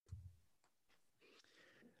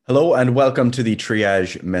Hello and welcome to the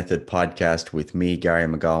Triage Method podcast with me, Gary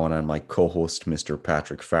McGowan, and my co-host, Mr.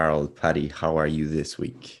 Patrick Farrell. Paddy, how are you this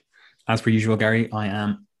week? As per usual, Gary, I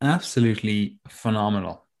am absolutely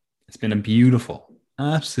phenomenal. It's been a beautiful,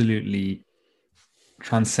 absolutely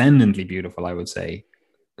transcendently beautiful, I would say,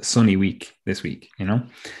 sunny week this week.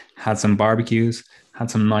 Had some barbecues, had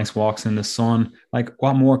some nice walks in the sun. Like,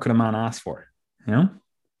 what more could a man ask for? You know,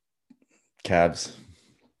 Cabs.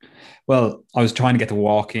 well, I was trying to get the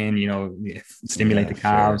walk in, stimulate Yeah, the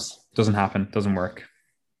fair. calves. Doesn't happen, doesn't work.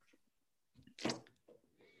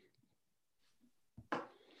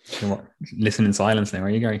 Listen in silence now, are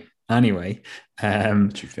you, Gary? Anyway, um,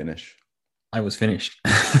 Let you finish. I was finished.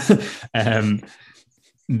 um,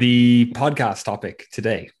 the podcast topic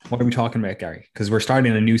today. What are we talking about, Gary? Because we're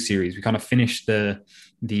starting a new series. We kind of finished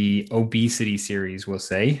the obesity series, we'll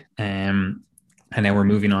say, and now we're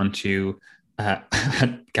moving on to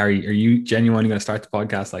Gary. Are you genuinely going to start the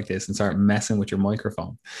podcast like this and start messing with your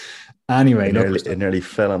microphone? Anyway, It look, nearly, it nearly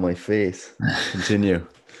fell on my face. Continue.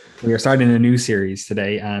 we are starting a new series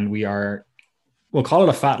today, and we'll call it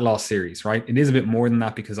a fat loss series, right? It is a bit more than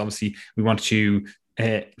that because obviously we want to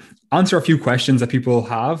uh, answer a few questions that people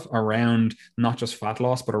have around not just fat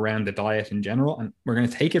loss, but around the diet in general. And we're going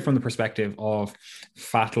to take it from the perspective of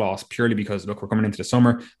fat loss purely because, look, we're coming into the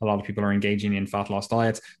summer. A lot of people are engaging in fat loss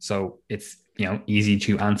diets. So it's, easy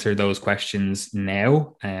to answer those questions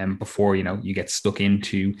now before, you get stuck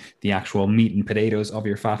into the actual meat and potatoes of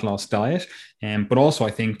your fat loss diet. But also,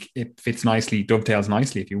 I think it fits nicely, dovetails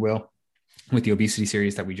nicely, if you will, with the obesity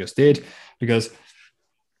series that we just did, because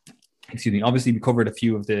excuse me, obviously we covered a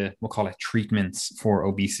few of the, we'll call it treatments for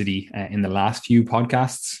obesity in the last few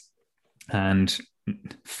podcasts. And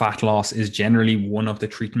fat loss is generally one of the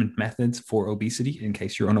treatment methods for obesity, in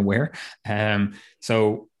case you're unaware.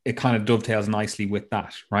 So it kind of dovetails nicely with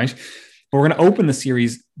that, right? But we're going to open the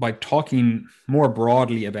series by talking more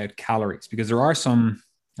broadly about calories, because there are some,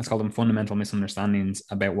 let's call them fundamental misunderstandings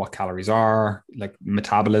about what calories are, like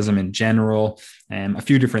metabolism in general, a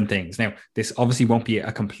few different things. Now, this obviously won't be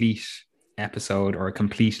a complete episode or a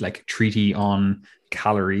complete like treatise on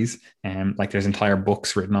calories. Like there's entire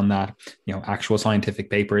books written on that, actual scientific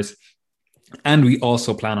papers. And we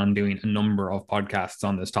also plan on doing a number of podcasts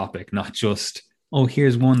on this topic, not just, oh,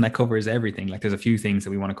 here's one that covers everything. Like there's a few things that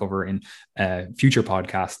we want to cover in future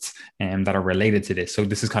podcasts that are related to this. So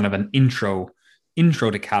this is kind of an intro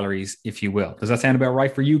to calories, if you will. Does that sound about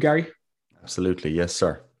right for you, Gary? Absolutely. Yes,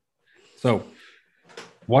 sir. So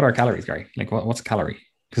what are calories, Gary? Like what's a calorie?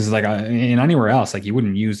 Because like in anywhere else, like you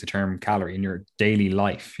wouldn't use the term calorie in your daily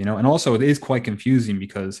life, And also it is quite confusing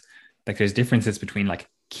because like there's differences between like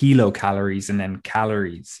kilocalories and then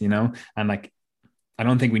calories, And like I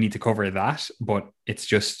don't think we need to cover that, but it's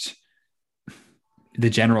just the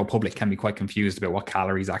general public can be quite confused about what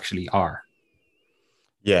calories actually are.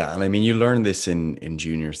 Yeah, and I mean, you learn this in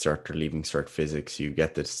junior cert or leaving cert physics. You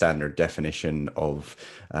get the standard definition of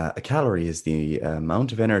a calorie is the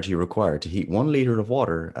amount of energy required to heat 1 liter of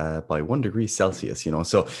water by 1 degree Celsius.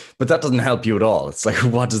 So, but that doesn't help you at all. It's like,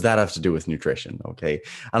 what does that have to do with nutrition? Okay,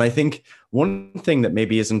 and I think one thing that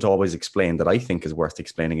maybe isn't always explained that I think is worth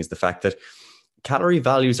explaining is the fact that calorie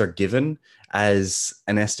values are given as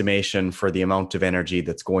an estimation for the amount of energy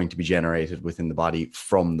that's going to be generated within the body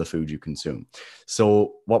from the food you consume.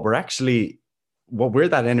 So where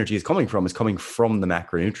that energy is coming from the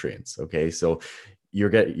macronutrients. Okay, so you're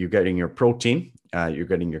getting your protein, you're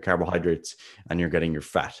getting your carbohydrates, and you're getting your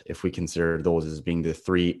fat, if we consider those as being the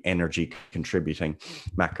three energy contributing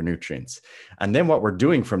macronutrients. And then what we're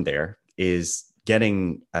doing from there is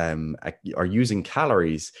getting or using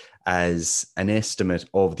calories as an estimate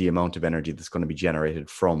of the amount of energy that's going to be generated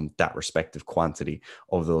from that respective quantity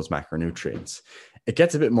of those macronutrients. It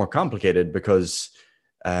gets a bit more complicated because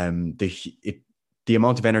the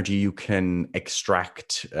amount of energy you can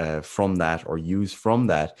extract from that or use from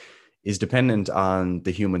that is dependent on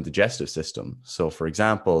the human digestive system. So, for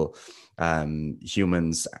example,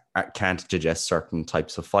 humans can't digest certain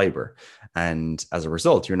types of fiber. And as a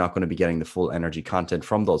result, you're not going to be getting the full energy content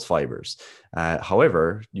from those fibers.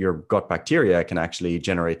 However, your gut bacteria can actually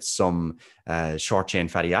generate some short chain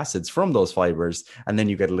fatty acids from those fibers. And then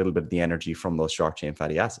you get a little bit of the energy from those short chain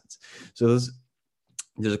fatty acids. So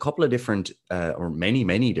there's a couple of different or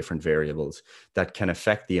many different variables that can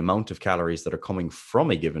affect the amount of calories that are coming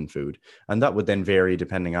from a given food. And that would then vary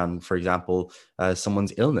depending on, for example,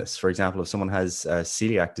 someone's illness. For example, if someone has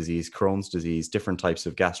celiac disease, Crohn's disease, different types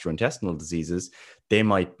of gastrointestinal diseases, they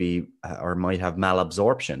might be or might have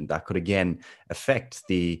malabsorption that could again affect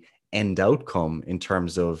the end outcome in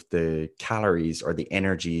terms of the calories or the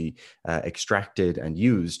energy extracted and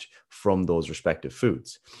used from those respective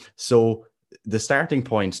foods. So the starting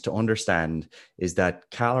point to understand is that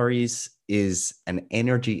calories is an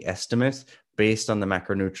energy estimate based on the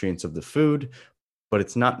macronutrients of the food, but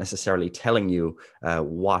it's not necessarily telling you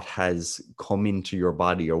what has come into your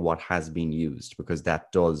body or what has been used, because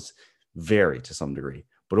that does vary to some degree.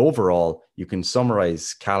 But overall, you can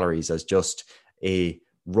summarize calories as just a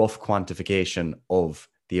rough quantification of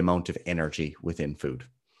the amount of energy within food.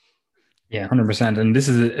 Yeah, 100%. And this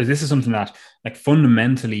is something that, like,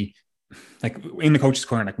 fundamentally, like in the coach's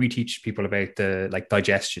corner, like we teach people about the like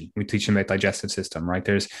digestion. We teach them about digestive system, right?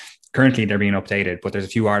 There's currently they're being updated, but there's a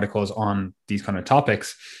few articles on these kind of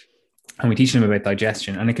topics, and we teach them about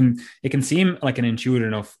digestion. And it can seem like an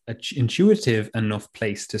intuitive enough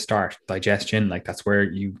place to start. Digestion, like that's where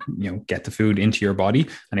you get the food into your body.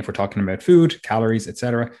 And if we're talking about food, calories,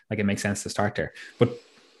 etc., like it makes sense to start there. But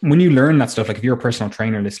when you learn that stuff, like if you're a personal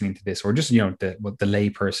trainer listening to this, or just, the lay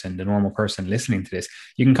person, the normal person listening to this,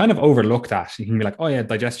 you can kind of overlook that. You can be like, oh yeah,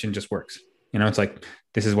 digestion just works. It's like,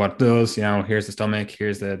 this is what it does, here's the stomach,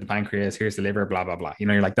 here's the pancreas, here's the liver, blah, blah, blah.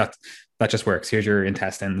 You're like, that just works. Here's your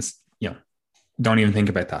intestines, don't even think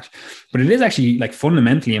about that. But it is actually like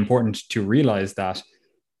fundamentally important to realize that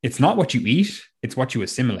it's not what you eat, it's what you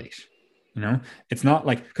assimilate. It's not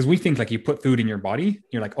like, because we think like you put food in your body,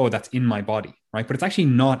 you're like, oh, that's in my body, right? But it's actually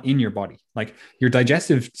not in your body. Like your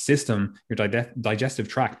digestive system, your digestive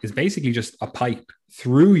tract is basically just a pipe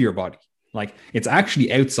through your body. Like it's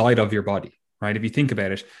actually outside of your body, right? If you think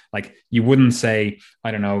about it, like you wouldn't say,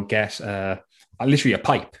 I don't know, get literally a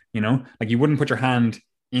pipe, like you wouldn't put your hand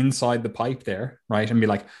inside the pipe there, right? And be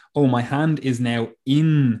like, oh, my hand is now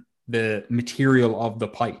in the material of the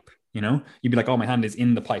pipe. You'd be like, oh, my hand is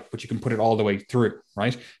in the pipe, but you can put it all the way through,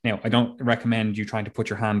 right? Now, I don't recommend you trying to put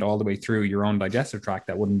your hand all the way through your own digestive tract.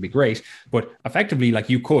 That wouldn't be great. But effectively, like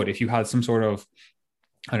you could, if you had some sort of,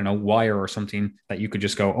 I don't know, wire or something that you could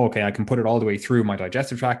just go, okay, I can put it all the way through my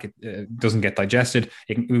digestive tract. It doesn't get digested.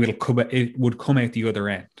 It would come out the other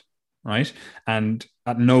end, right? And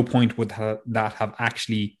at no point would that have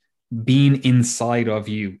actually been inside of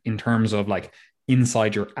you in terms of like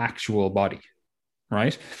inside your actual body.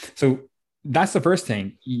 Right. So that's the first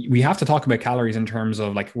thing. We have to talk about calories in terms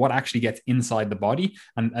of like what actually gets inside the body.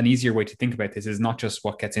 And an easier way to think about this is not just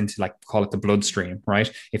what gets into, like, call it the bloodstream, right?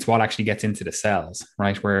 It's what actually gets into the cells,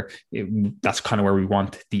 right? That's kind of where we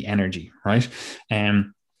want the energy, right?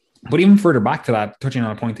 But even further back to that, touching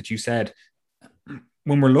on a point that you said,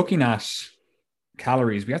 when we're looking at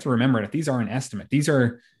calories, we have to remember that these are an estimate. These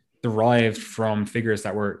are derived from figures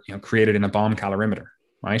that were created in a bomb calorimeter.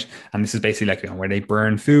 Right. And this is basically like, where they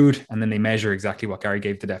burn food and then they measure exactly what Gary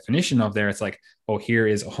gave the definition of there. It's like, oh, here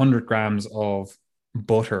is 100 grams of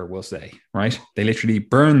butter, we'll say, right? They literally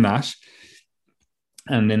burn that.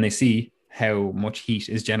 And then they see how much heat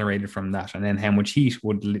is generated from that. And then how much heat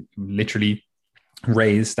would literally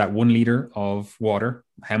raise that 1 liter of water.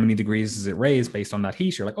 How many degrees does it raise based on that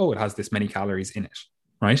heat? You're like, oh, it has this many calories in it.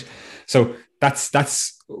 Right. So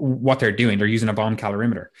that's what they're doing. They're using a bomb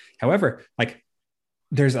calorimeter. However, like,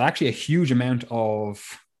 there's actually a huge amount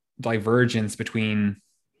of divergence between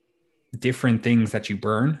different things that you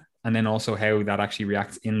burn and then also how that actually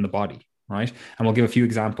reacts in the body, right? And we'll give a few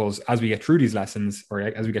examples as we get through these lessons or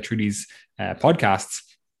as we get through these podcasts,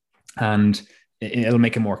 and it'll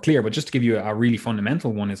make it more clear. But just to give you a really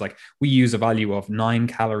fundamental one is like, we use a value of 9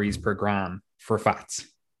 calories per gram for fats.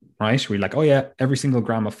 Right? We're like, oh yeah, every single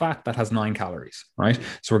gram of fat that has 9 calories, right?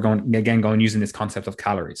 So we're going using this concept of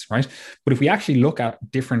calories, right? But if we actually look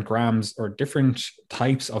at different grams or different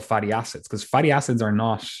types of fatty acids, because fatty acids are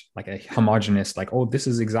not like a homogeneous, like, oh, this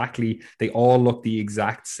is exactly, they all look the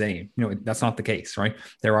exact same. That's not the case, right?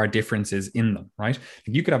 There are differences in them, right?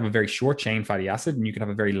 You could have a very short chain fatty acid and you could have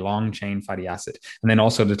a very long chain fatty acid. And then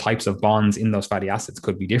also the types of bonds in those fatty acids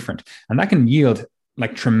could be different. And that can yield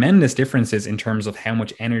like tremendous differences in terms of how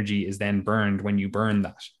much energy is then burned when you burn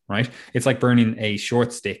that, right? It's like burning a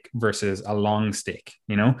short stick versus a long stick,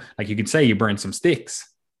 like you could say you burn some sticks,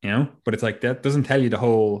 but it's like, that doesn't tell you the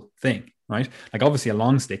whole thing, right? Like obviously a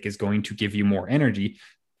long stick is going to give you more energy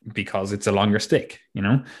because it's a longer stick,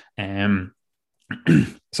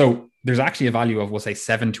 so there's actually a value of, we'll say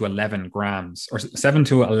 7 to 11 grams or 7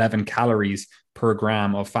 to 11 calories per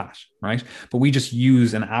gram of fat, right? But we just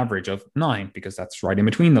use an average of 9 because that's right in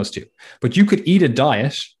between those two. But you could eat a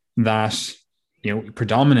diet that,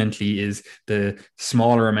 predominantly is the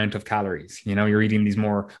smaller amount of calories. You're eating these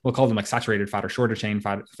more, we'll call them like saturated fat or shorter chain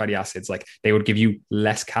fatty acids. Like they would give you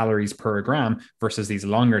less calories per gram versus these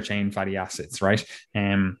longer chain fatty acids, right?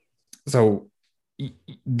 So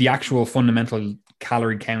the actual fundamental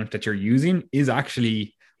calorie count that you're using is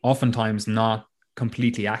actually oftentimes not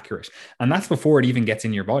completely accurate. And that's before it even gets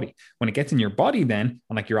in your body. When it gets in your body, then,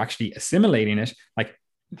 and like you're actually assimilating it, like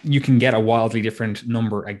you can get a wildly different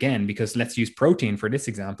number again, because let's use protein for this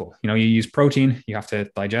example. You use protein, you have to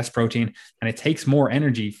digest protein, and it takes more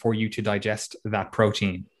energy for you to digest that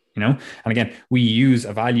protein. And again, we use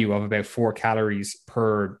a value of about 4 calories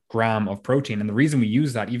per gram of protein. And the reason we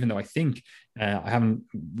use that, even though I think I haven't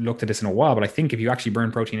looked at this in a while, but I think if you actually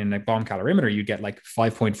burn protein in a bomb calorimeter, you get like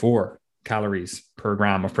 5.4 calories per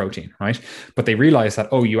gram of protein, right? But they realize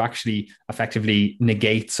that, you actually effectively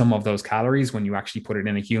negate some of those calories when you actually put it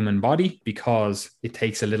in a human body, because it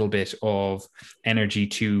takes a little bit of energy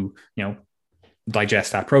to,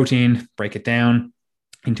 digest that protein, break it down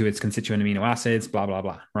into its constituent amino acids, blah, blah,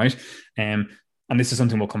 blah, right? And this is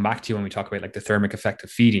something we'll come back to when we talk about like the thermic effect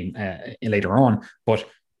of feeding later on. But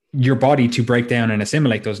your body, to break down and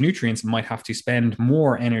assimilate those nutrients, might have to spend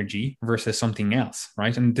more energy versus something else,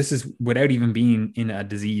 right? And this is without even being in a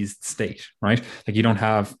diseased state, right? Like you don't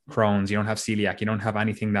have Crohn's, you don't have celiac, you don't have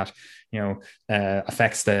anything that,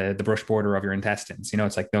 affects the brush border of your intestines.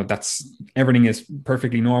 It's like, no, everything is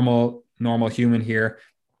perfectly normal human here.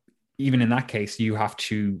 Even in that case, you have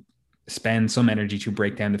to spend some energy to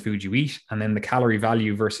break down the food you eat, and then the calorie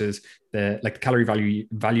value versus the calorie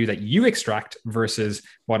value that you extract versus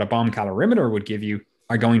what a bomb calorimeter would give you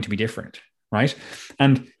are going to be different, right?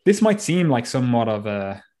 And this might seem like somewhat of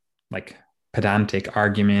a pedantic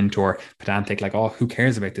argument, or pedantic, like, oh, who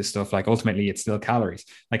cares about this stuff? Like ultimately it's still calories.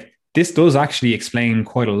 Like this does actually explain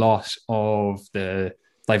quite a lot of the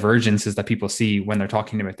divergences that people see when they're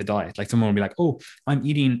talking about the diet. Like someone will be like, oh, I'm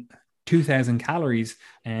eating 2,000 calories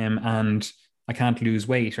and I can't lose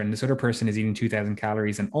weight, and this other person is eating 2,000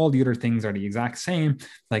 calories and all the other things are the exact same.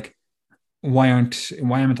 Like, why aren't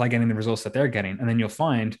I getting the results that they're getting? And then you'll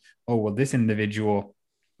find, oh, well, this individual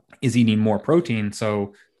is eating more protein,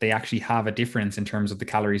 so they actually have a difference in terms of the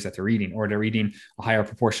calories that they're eating, or they're eating a higher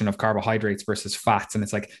proportion of carbohydrates versus fats. And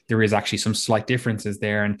it's like, there is actually some slight differences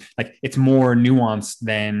there. And like, it's more nuanced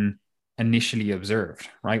than initially observed,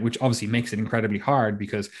 right? Which obviously makes it incredibly hard,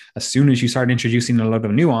 because as soon as you start introducing a lot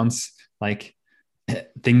of nuance, like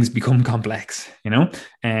things become complex,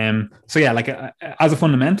 so yeah, like as a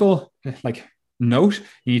fundamental note,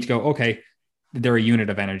 you need to go, okay, they're a unit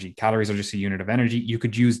of energy. Calories are just a unit of energy. You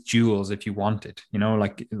could use joules if you wanted,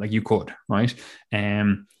 like you could, right?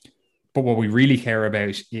 But what we really care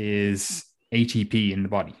about is ATP in the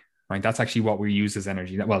body, right? That's actually what we use as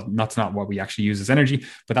energy. Well, that's not what we actually use as energy,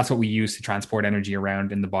 but that's what we use to transport energy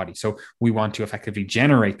around in the body. So we want to effectively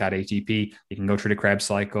generate that ATP. You can go through the Krebs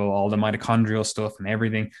cycle, all the mitochondrial stuff and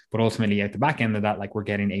everything, but ultimately at the back end of that, like, we're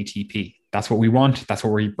getting ATP. That's what we want. That's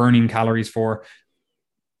what we're burning calories for.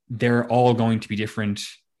 They're all going to be different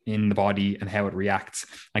in the body and how it reacts.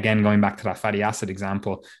 Again, going back to that fatty acid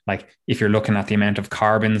example, like if you're looking at the amount of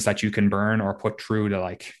carbons that you can burn or put through to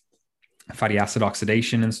like fatty acid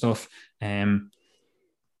oxidation and stuff,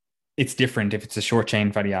 it's different if it's a short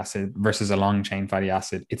chain fatty acid versus a long chain fatty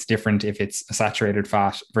acid. It's different if it's a saturated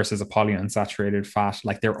fat versus a polyunsaturated fat.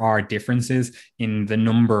 Like, there are differences in the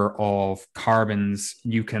number of carbons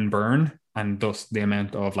you can burn, and thus the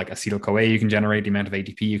amount of like acetyl-CoA you can generate, the amount of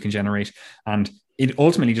ATP you can generate. And it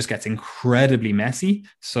ultimately just gets incredibly messy.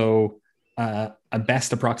 So a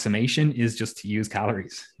best approximation is just to use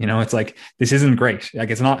calories. It's like, this isn't great. Like,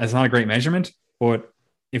 it's not a great measurement, but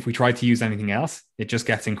if we try to use anything else, it just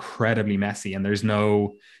gets incredibly messy, and there's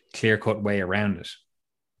no clear-cut way around it.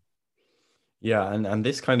 Yeah, and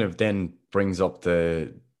this kind of then brings up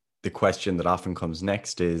the question that often comes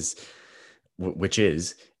next which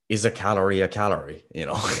is a calorie a calorie?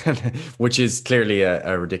 Which is clearly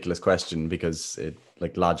a ridiculous question, because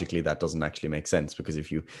logically that doesn't actually make sense, because if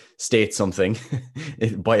you state something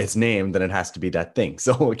by its name, then it has to be that thing.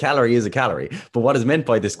 So a calorie is a calorie. But what is meant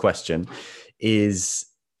by this question is,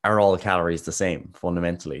 are all calories the same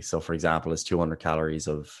fundamentally? So for example, is 200 calories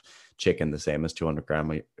of chicken the same as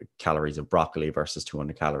 200 calories of broccoli versus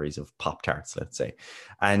 200 calories of Pop-Tarts, let's say?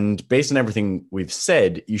 And based on everything we've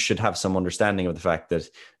said, you should have some understanding of the fact that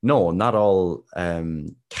no, not all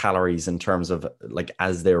calories, in terms of like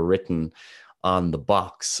as they're written on the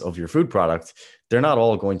box of your food product, they're not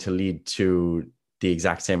all going to lead to the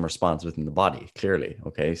exact same response within the body, clearly.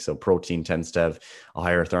 Okay, so protein tends to have a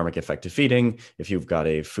higher thermic effect of feeding. If you've got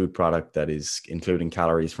a food product that is including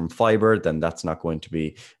calories from fiber, then that's not going to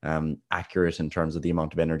be accurate in terms of the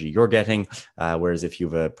amount of energy you're getting. Whereas if you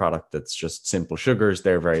have a product that's just simple sugars,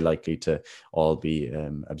 they're very likely to all be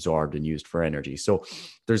absorbed and used for energy. So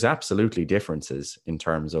there's absolutely differences in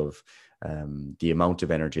terms of the amount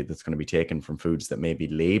of energy that's going to be taken from foods that may be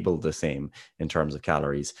labeled the same in terms of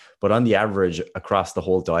calories. But on the average, across the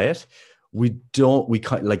whole diet, we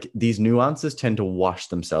like these nuances tend to wash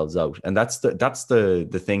themselves out. And that's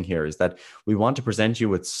the thing here, is that we want to present you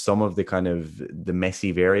with some of the kind of the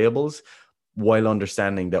messy variables, while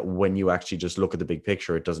understanding that when you actually just look at the big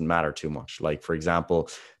picture, it doesn't matter too much. Like, for example,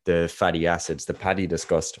 the fatty acids that Paddy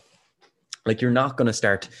discussed, like, you're not going to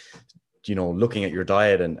start, looking at your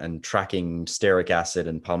diet and tracking stearic acid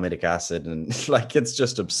and palmitic acid, and like, it's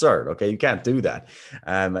just absurd. Okay, you can't do that.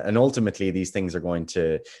 And ultimately, these things are going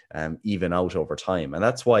to even out over time. And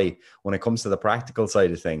that's why when it comes to the practical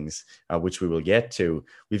side of things, which we will get to,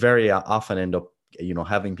 we very often end up,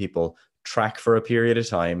 having people track for a period of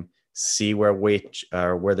time, see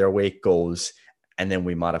where their weight goes, and then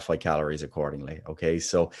we modify calories accordingly. Okay,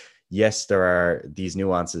 so yes, there are these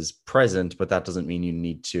nuances present, but that doesn't mean you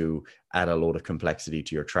need to add a load of complexity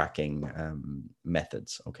to your tracking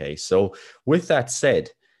methods. Okay, so with that said,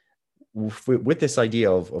 with this idea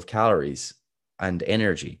of calories and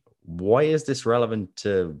energy, why is this relevant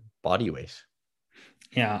to body weight?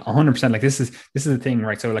 Yeah, 100%. Like this is the thing,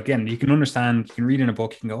 right? So again, you can understand, you can read in a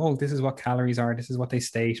book, you can go, oh, this is what calories are, this is what they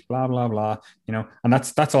state, blah, blah, blah, and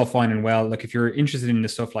that's all fine and well. Like if you're interested in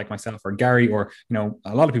this stuff, like myself or Gary, or,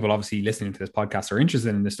 a lot of people obviously listening to this podcast are interested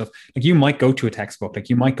in this stuff. Like you might go to a textbook, like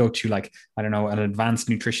you might go to like, I don't know, an advanced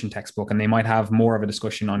nutrition textbook, and they might have more of a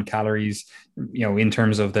discussion on calories, in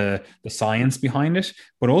terms of the science behind it.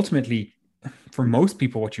 But ultimately, for most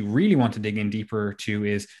people, what you really want to dig in deeper to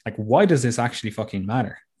is like, why does this actually fucking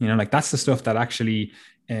matter? Like that's the stuff that actually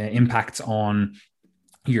impacts on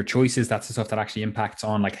your choices. That's the stuff that actually impacts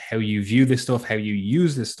on like how you view this stuff, how you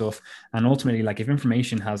use this stuff. And ultimately, like if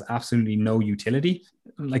information has absolutely no utility,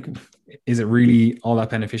 like, is it really all that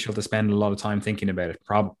beneficial to spend a lot of time thinking about it?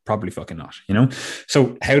 Probably fucking not,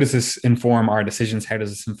 So how does this inform our decisions? How does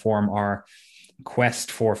this inform our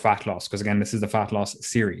quest for fat loss? Because again, this is the fat loss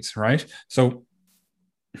series, right? So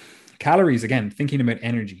calories, again, thinking about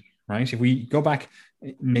energy, right? If we go back,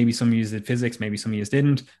 maybe some of you did physics, maybe some of you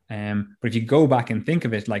didn't, but if you go back and think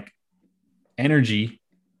of it, like energy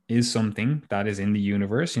is something that is in the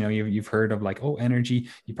universe. You've heard of like, oh, energy,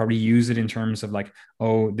 you probably use it in terms of like,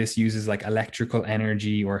 oh, this uses like electrical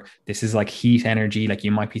energy, or this is like heat energy. Like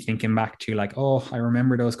you might be thinking back to like, oh, I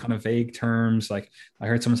remember those kind of vague terms. Like I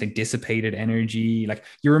heard someone say dissipated energy. Like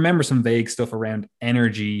you remember some vague stuff around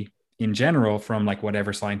energy in general from like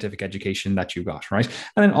whatever scientific education that you got, right?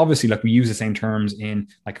 And then obviously like we use the same terms in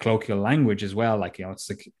like colloquial language as well. Like, it's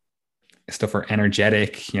like stuff for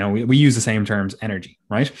energetic, we use the same terms, energy,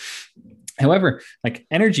 right? However, like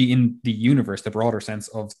energy in the universe, the broader sense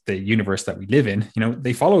of the universe that we live in,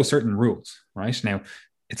 they follow certain rules, right? Now,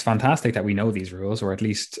 it's fantastic that we know these rules, or at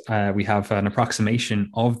least we have an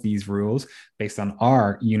approximation of these rules based on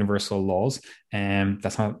our universal laws. And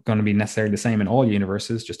that's not going to be necessarily the same in all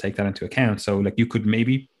universes. Just take that into account. So like you could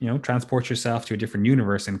maybe, transport yourself to a different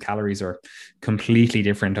universe and calories are completely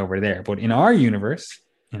different over there. But in our universe,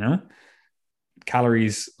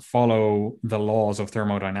 calories follow the laws of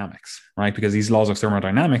thermodynamics, right? Because these laws of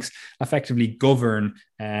thermodynamics effectively govern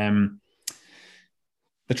the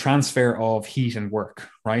transfer of heat and work,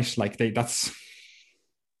 right? Like that's,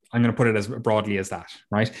 I'm going to put it as broadly as that,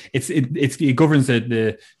 right? It governs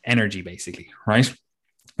the energy basically, right?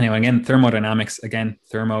 Now, again, thermodynamics, again,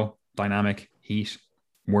 thermodynamic, heat,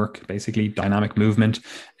 work, basically dynamic movement.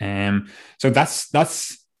 So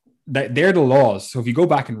they're the laws. So if you go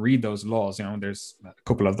back and read those laws, there's a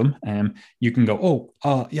couple of them. You can go,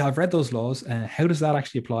 yeah, I've read those laws. How does that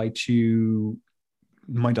actually apply to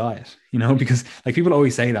my diet? Because like people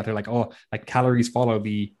always say that they're like, oh, like calories follow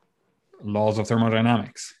the laws of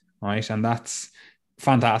thermodynamics, right? And that's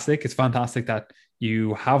fantastic. It's fantastic that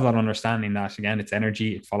you have that understanding that, again, it's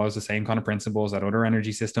energy, it follows the same kind of principles that other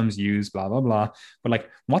energy systems use, blah, blah, blah. But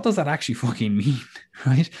like, what does that actually fucking mean,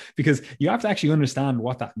 right? Because you have to actually understand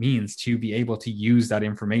what that means to be able to use that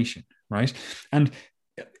information, right? And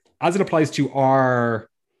as it applies to our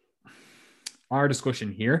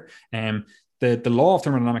discussion here, the law of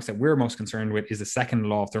thermodynamics that we're most concerned with is the second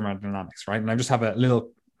law of thermodynamics, right? And I just have a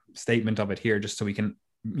little statement of it here just so we can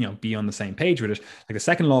be on the same page with it. Like the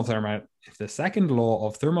second law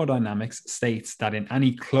of thermodynamics states that in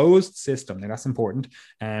any closed system, now that's important,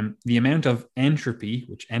 the amount of entropy,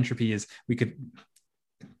 which entropy is, we could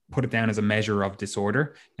put it down as a measure of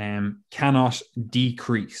disorder, cannot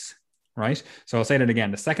decrease, right? So I'll say that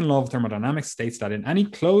again. The second law of thermodynamics states that in any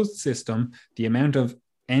closed system, the amount of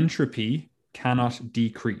entropy cannot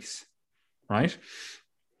decrease, right?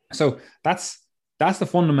 So that's the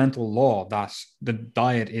fundamental law that the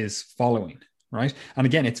diet is following, right? And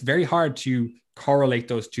again, it's very hard to correlate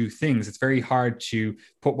those two things. It's very hard to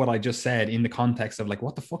put what I just said in the context of like,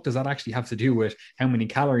 what the fuck does that actually have to do with how many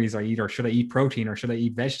calories I eat, or should I eat protein, or should I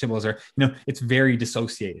eat vegetables, or, it's very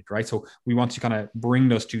dissociated, right? So we want to kind of bring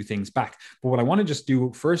those two things back. But what I want to just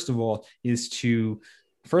do first of all is to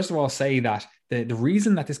say that the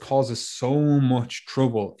reason that this causes so much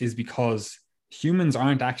trouble is because humans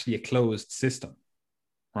aren't actually a closed system,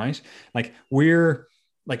 right? Like we're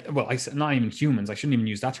like, well, I said not even humans. I shouldn't even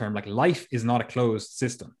use that term. Like life is not a closed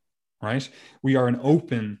system, right? We are an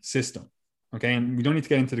open system. Okay. And we don't need to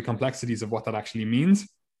get into the complexities of what that actually means,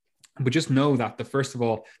 but just know that first of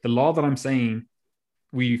all, the law that I'm saying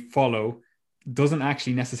we follow doesn't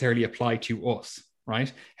actually necessarily apply to us,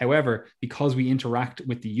 right? However, because we interact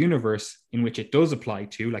with the universe in which it does apply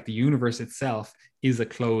to, like the universe itself is a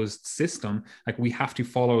closed system, like we have to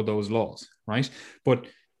follow those laws, right? But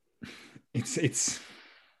it's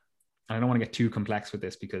I don't want to get too complex with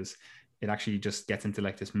this because it actually just gets into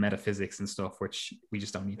like this metaphysics and stuff, which we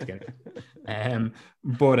just don't need to get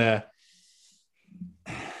into.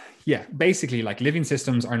 Yeah, basically like living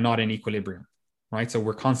systems are not in equilibrium, right? So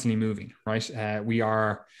we're constantly moving, right? We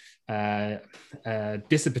are a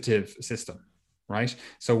dissipative system, right?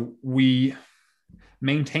 So we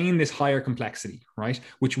maintain this higher complexity, right?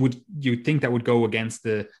 Which you'd think that would go against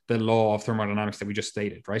the law of thermodynamics that we just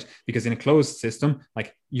stated, right? Because in a closed system,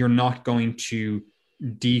 like you're not going to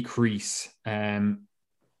decrease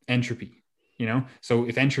entropy, So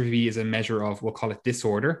if entropy is a measure of, we'll call it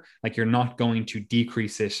disorder, like you're not going to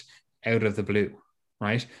decrease it out of the blue,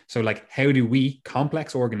 right? So like, how do we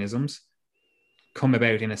complex organisms come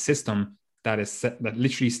about in a system that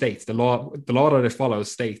literally states the law that it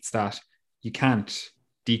follows states that you can't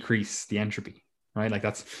decrease the entropy, right? Like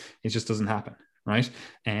it just doesn't happen, right?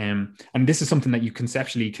 And this is something that you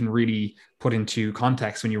conceptually can really put into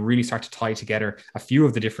context when you really start to tie together a few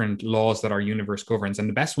of the different laws that our universe governs. And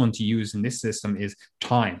the best one to use in this system is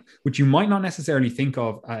time, which you might not necessarily think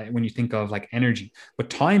of when you think of like energy, but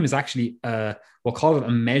time is actually, we'll call it a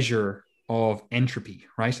measure of entropy,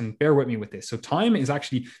 right? And bear with me with this. So time is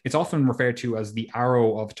actually, it's often referred to as the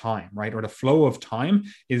arrow of time, right? Or the flow of time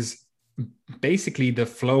is basically the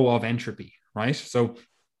flow of entropy, right? So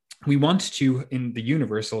we want to, in the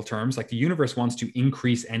universal terms, like the universe wants to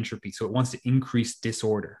increase entropy. So it wants to increase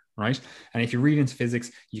disorder, right? And if you read into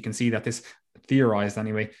physics, you can see that this theorized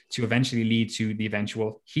anyway to eventually lead to the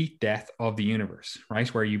eventual heat death of the universe, right?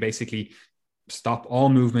 Where you basically stop all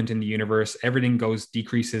movement in the universe, everything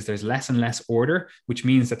decreases, there's less and less order, which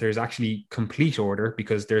means that there's actually complete order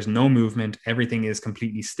because there's no movement, everything is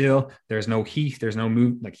completely still, there's no heat, there's no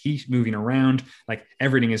heat moving around, like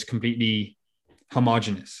everything is completely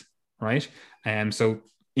homogeneous, right? And so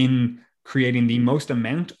in creating the most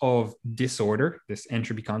amount of disorder, this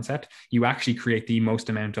entropy concept, you actually create the most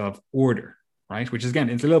amount of order, right? Which is, again,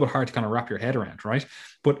 it's a little bit hard to kind of wrap your head around, right?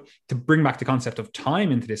 But to bring back the concept of time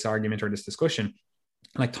into this argument or this discussion,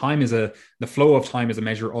 like the flow of time is a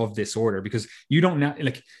measure of disorder, because you don't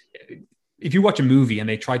like, if you watch a movie and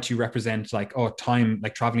they try to represent like, time,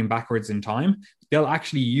 like traveling backwards in time, they'll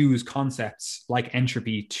actually use concepts like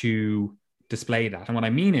entropy to display that. And what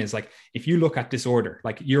I mean is, like, if you look at disorder,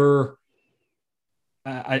 like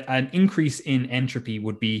an increase in entropy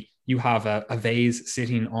would be, you have a vase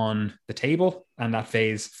sitting on the table and that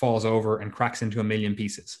vase falls over and cracks into a million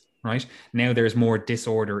pieces, right? Now there's more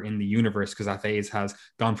disorder in the universe because that vase has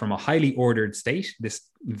gone from a highly ordered state, this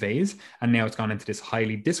vase, and now it's gone into this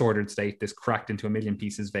highly disordered state, this cracked into a million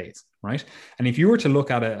pieces vase, right? And if you were to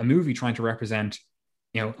look at a movie trying to represent,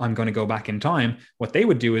 I'm going to go back in time, what they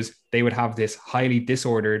would do is they would have this highly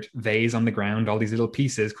disordered vase on the ground, all these little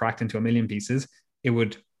pieces cracked into a million pieces. It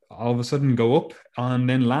would all of a sudden go up and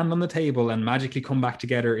then land on the table and magically come back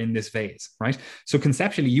together in this vase, right? So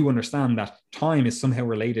conceptually, you understand that time is somehow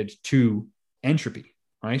related to entropy,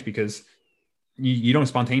 right? Because you don't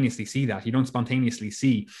spontaneously see that. You don't spontaneously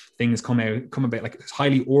see things come about, like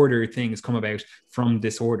highly ordered things come about from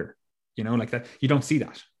disorder, like that. You don't see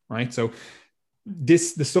that, right? So the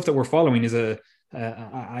stuff that we're following is a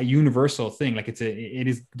universal thing. Like it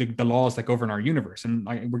is the laws that govern our universe. And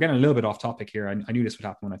we're getting a little bit off topic here. I knew this would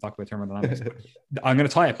happen when I talked about thermodynamics. But I'm going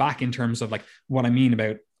to tie it back in terms of like what I mean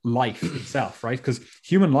about life itself, right? Because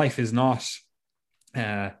human life is not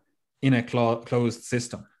in a closed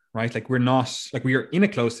system, right? Like we are in a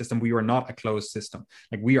closed system. We are not a closed system.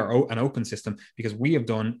 Like we are an open system, because we have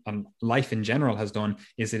done, and life in general has done,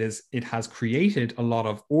 is it has created a lot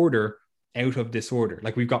of order out of disorder.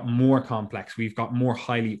 Like we've got more complex, we've got more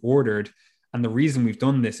highly ordered And the reason we've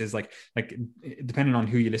done this is like depending on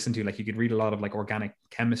who you listen to, like you could read a lot of like organic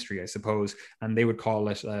chemistry, I suppose, and they would call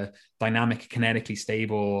it a dynamic, kinetically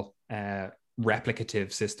stable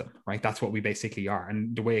replicative system, right? That's what we basically are.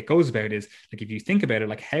 And the way it goes about is like, if you think about it,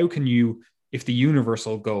 like how can you, if the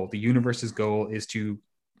universe's goal is to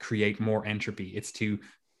create more entropy, it's to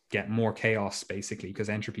get more chaos, basically, because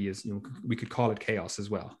entropy is, we could call it chaos as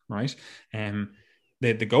well, right?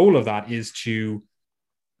 The goal of that is to,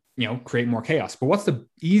 create more chaos. But what's the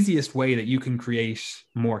easiest way that you can create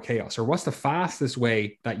more chaos? Or what's the fastest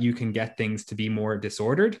way that you can get things to be more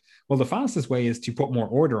disordered? Well, the fastest way is to put more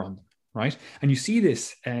order on them, right? And you see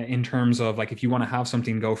this in terms of like, if you want to have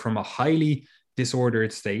something go from a highly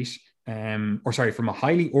disordered state, from a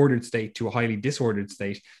highly ordered state to a highly disordered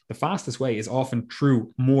state, the fastest way is often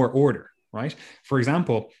through more order, right? For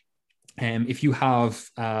example, if you have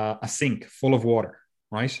a sink full of water,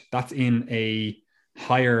 right, that's in a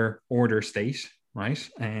higher order state, right?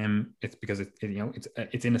 It's because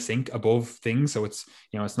it's in a sink above things, so it's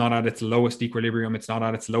it's not at its lowest equilibrium, it's not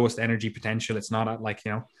at its lowest energy potential, it's not at like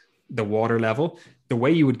the water level. The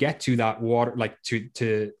way you would get to that water, like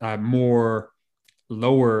to more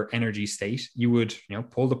lower energy state, you would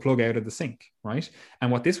pull the plug out of the sink, right? And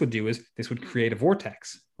what this would do is this would create a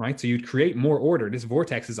vortex, right? So you'd create more order. This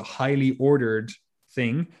vortex is a highly ordered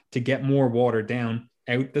thing to get more water down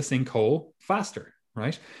out the sinkhole faster,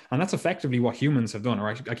 right? And that's effectively what humans have done. Or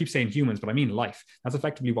I keep saying humans, but I mean life. That's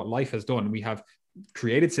effectively what life has done. We have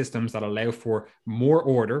created systems that allow for more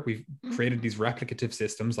order. We've created these replicative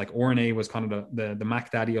systems. Like RNA was kind of the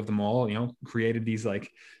Mac Daddy of them all, created these like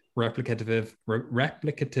replicative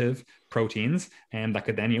proteins, and that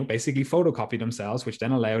could then basically photocopy themselves, which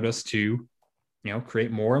then allowed us to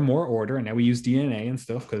create more and more order. And now we use DNA and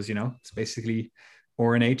stuff because it's basically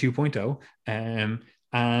RNA 2.0,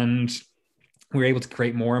 and we're able to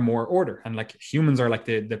create more and more order. And like humans are like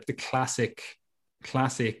the classic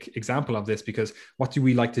example of this, because what do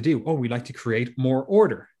we like to do? Oh, we like to create more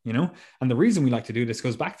order, and the reason we like to do this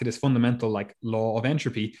goes back to this fundamental like law of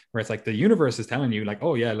entropy, where it's like the universe is telling you like,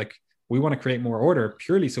 oh yeah, like we want to create more order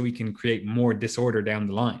purely so we can create more disorder down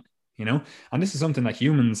the line, and this is something that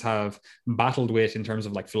humans have battled with in terms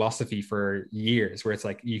of like philosophy for years, where it's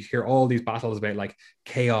like you hear all these battles about like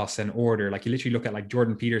chaos and order. Like you literally look at like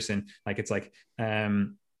Jordan Peterson, like it's like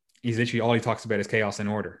he's literally, all he talks about is chaos and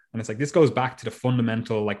order. And it's like, this goes back to the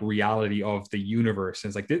fundamental like reality of the universe.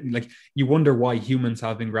 And it's like you wonder why humans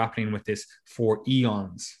have been grappling with this for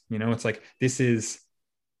eons. It's like,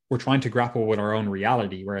 we're trying to grapple with our own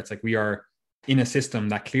reality, where it's like, we are in a system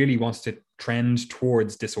that clearly wants to trend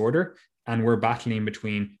towards disorder. And we're battling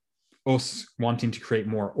between us wanting to create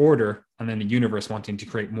more order and then the universe wanting to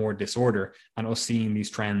create more disorder, and us seeing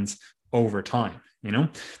these trends over time.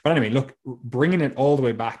 But anyway, look, bringing it all the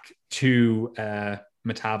way back to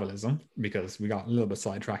metabolism, because we got a little bit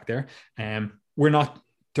sidetracked there. We're not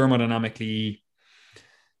kinetically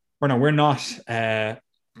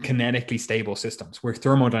stable systems. We're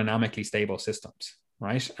thermodynamically stable systems,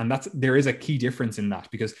 right? And there is a key difference in that,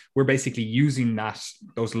 because we're basically using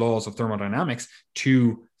those laws of thermodynamics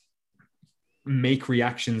to make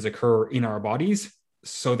reactions occur in our bodies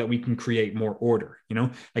so that we can create more order.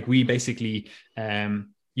 Like we basically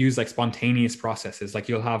use like spontaneous processes. Like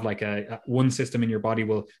you'll have like one system in your body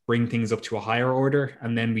will bring things up to a higher order,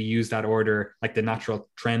 and then we use that order, like the natural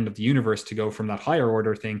trend of the universe, to go from that higher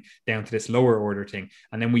order thing down to this lower order thing.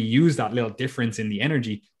 And then we use that little difference in the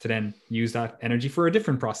energy to then use that energy for a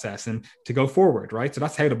different process and to go forward, right? So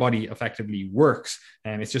that's how the body effectively works.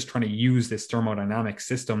 And it's just trying to use this thermodynamic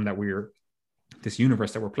system this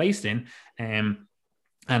universe that we're placed in.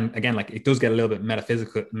 And again, like it does get a little bit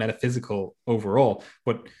metaphysical overall,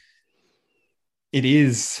 but it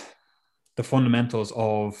is the fundamentals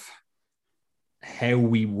of how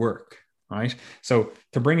we work, right? So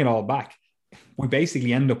to bring it all back, we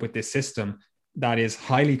basically end up with this system that is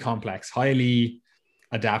highly complex, highly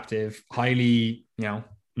adaptive, highly,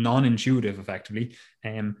 non-intuitive effectively.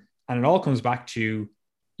 And it all comes back to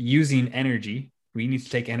using energy. We need to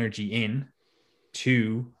take energy in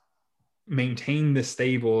to maintain the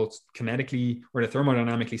stable, kinetically or the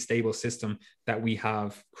thermodynamically stable system that we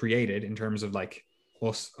have created in terms of like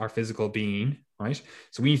us, our physical being, right?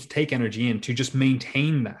 So we need to take energy in to just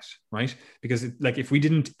maintain that, right? Because like if we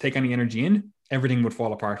didn't take any energy in, everything would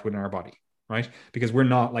fall apart within our body, right? Because we're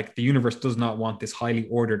not, like, the universe does not want this highly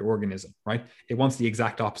ordered organism, right? It wants the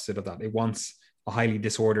exact opposite of that. It wants a highly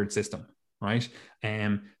disordered system, right?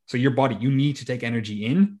 So your body, you need to take energy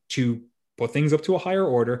in to put things up to a higher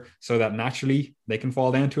order so that naturally they can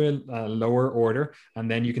fall down to a lower order, and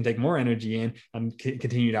then you can take more energy in and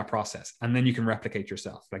continue that process, and then you can replicate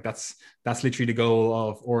yourself. Like that's literally the goal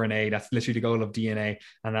of RNA, that's literally the goal of DNA,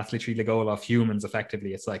 and that's literally the goal of humans.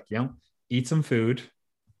 Effectively, it's like, eat some food,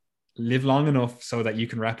 live long enough so that you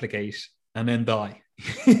can replicate, and then die.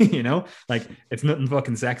 Like it's nothing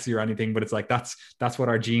fucking sexy or anything, but it's like that's what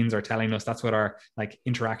our genes are telling us. That's what our like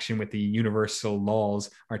interaction with the universal laws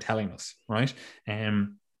are telling us, right?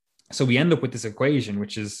 So we end up with this equation,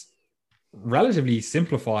 which is relatively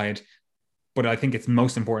simplified, but I think it's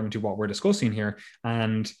most important to what we're discussing here.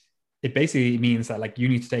 And it basically means that like you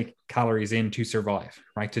need to take calories in to survive,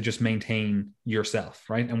 right? To just maintain yourself,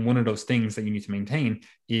 right? And one of those things that you need to maintain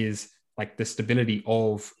is like the stability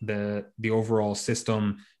of the overall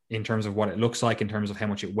system in terms of what it looks like, in terms of how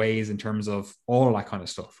much it weighs, in terms of all that kind of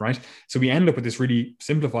stuff, right? So we end up with this really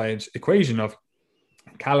simplified equation of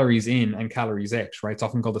calories in and calories out, right? It's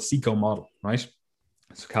often called the CICO model, right?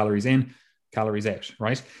 So calories in, calories out,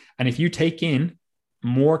 right? And if you take in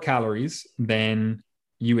more calories than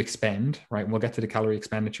you expend, right? We'll get to the calorie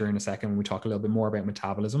expenditure in a second when we talk a little bit more about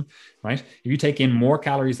metabolism, right? If you take in more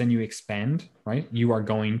calories than you expend, right, you are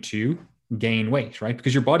going to gain weight, right?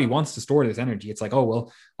 Because your body wants to store this energy. It's like, oh,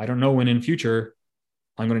 well, I don't know when in future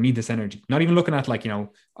I'm going to need this energy. Not even looking at like,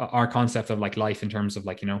 our concept of like life in terms of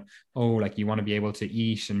like, oh, like you want to be able to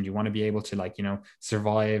eat and you want to be able to like,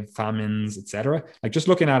 survive famines, etc. Like just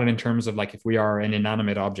looking at it in terms of like, if we are an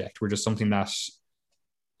inanimate object, we're just something that,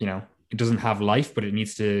 it doesn't have life, but it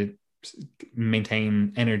needs to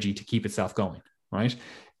maintain energy to keep itself going, right?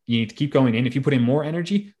 You need to keep going in. If you put in more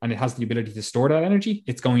energy and it has the ability to store that energy,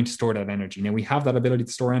 it's going to store that energy. Now we have that ability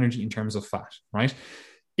to store energy in terms of fat, right?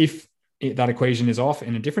 If that equation is off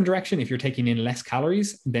in a different direction, if you're taking in less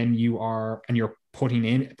calories than you are, and you're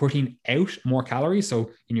putting out more calories,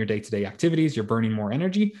 so in your day-to-day activities, you're burning more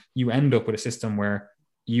energy, you end up with a system where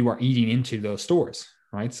you are eating into those stores,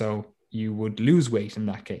 right? So you would lose weight in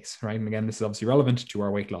that case, right? And again, this is obviously relevant to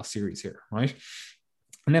our weight loss series here, right?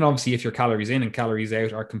 And then obviously if your calories in and calories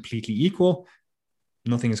out are completely equal,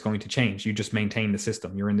 nothing is going to change. You just maintain the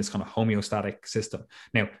system. You're in this kind of homeostatic system.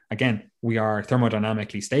 Now, again, we are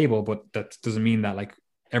thermodynamically stable, but that doesn't mean that like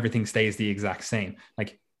everything stays the exact same.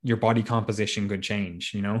 Like your body composition could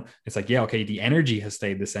change, it's like, yeah, okay, the energy has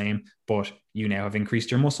stayed the same, but you now have increased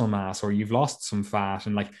your muscle mass or you've lost some fat.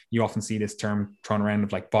 And like, you often see this term thrown around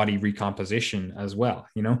of like body recomposition as well,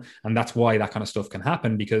 and that's why that kind of stuff can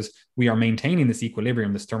happen, because we are maintaining this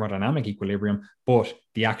equilibrium, this thermodynamic equilibrium, but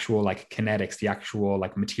the actual like kinetics, the actual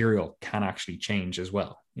like material can actually change as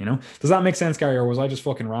well. Does that make sense, Gary? Or was I just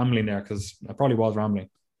fucking rambling there? Because I probably was rambling.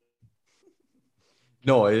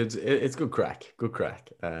 No, it's good crack. Good crack.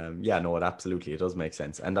 Yeah, no, it absolutely, it does make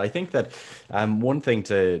sense. And I think that one thing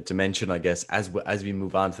to mention, I guess, as we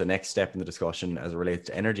move on to the next step in the discussion as it relates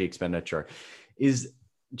to energy expenditure, is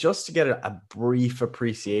just to get a brief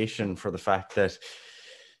appreciation for the fact that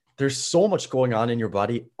there's so much going on in your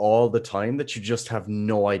body all the time that you just have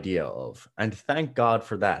no idea of. And thank God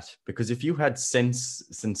for that, because if you had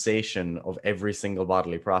sensation of every single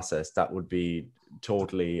bodily process, that would be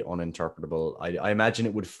totally uninterpretable. I imagine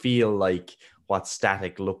it would feel like what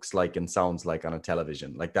static looks like and sounds like on a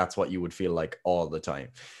television. Like that's what you would feel like all the time.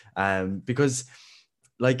 Because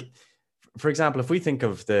like, for example, if we think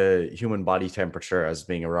of the human body temperature as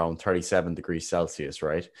being around 37 degrees Celsius,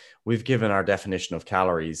 right? We've given our definition of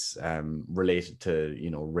calories related to,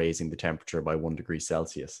 raising the temperature by 1 degree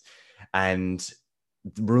Celsius. And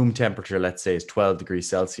room temperature, let's say, is 12 degrees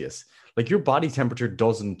Celsius. Like your body temperature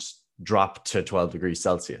doesn't drop to 12 degrees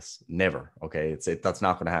Celsius. Never. Okay. That's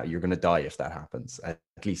not going to happen. You're going to die if that happens, at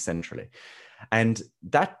least centrally. And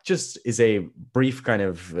that just is a brief kind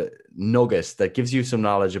of nugget that gives you some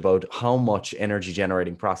knowledge about how much energy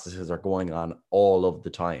generating processes are going on all of the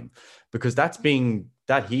time, because that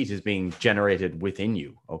heat is being generated within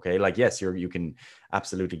you. Okay. Like, yes, you can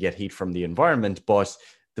absolutely get heat from the environment, but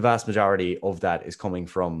the vast majority of that is coming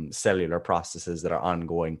from cellular processes that are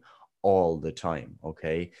ongoing all the time.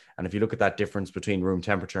 Okay. And if you look at that difference between room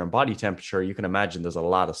temperature and body temperature, you can imagine there's a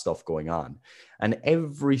lot of stuff going on. And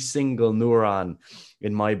every single neuron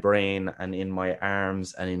in my brain and in my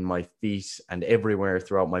arms and in my feet and everywhere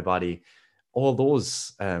throughout my body, all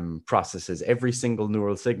those processes, every single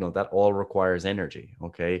neural signal, that all requires energy.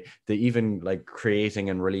 Okay. They even like creating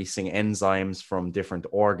and releasing enzymes from different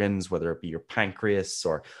organs, whether it be your pancreas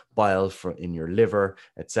or bile in your liver,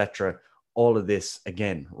 etc. all of this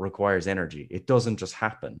again requires energy. It doesn't just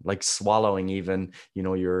happen. Like swallowing, even, you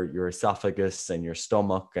know, your esophagus and your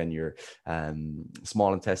stomach and your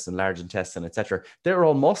small intestine, large intestine, etc. They're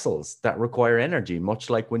all muscles that require energy, much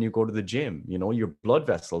like when you go to the gym. You know, your blood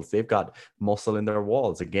vessels, they've got muscle in their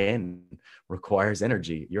walls, again, requires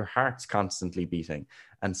energy. Your heart's constantly beating,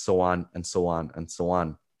 and so on and so on and so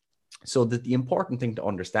on. So the important thing to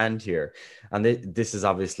understand here, and this is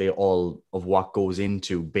obviously all of what goes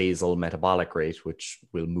into basal metabolic rate, which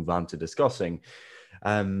we'll move on to discussing.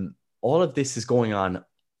 All of this is going on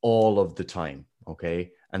all of the time,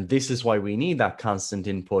 okay? And this is why we need that constant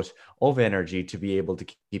input of energy to be able to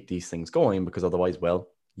keep these things going, because otherwise, well,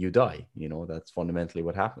 you die. You know, that's fundamentally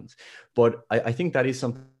what happens. But I think that is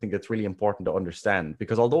something that's really important to understand,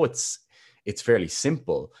 because although it's fairly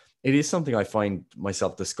simple, it is something I find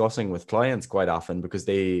myself discussing with clients quite often, because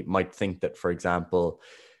they might think that, for example,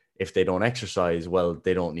 if they don't exercise, well,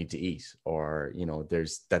 they don't need to eat, or, you know,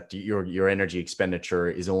 there's that your energy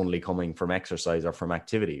expenditure is only coming from exercise or from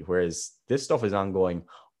activity, whereas this stuff is ongoing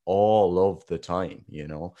all of the time, you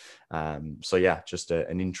know. So yeah, just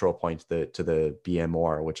an intro point to the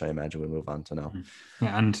BMR, which I imagine we'll move on to now.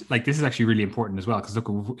 Yeah, and like this is actually really important as well, because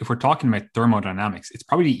look, if we're talking about thermodynamics, it's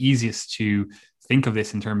probably the easiest to think of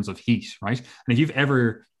this in terms of heat, right? And if you've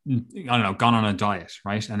ever, I don't know, gone on a diet,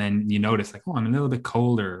 right, and then you notice like, oh, I'm a little bit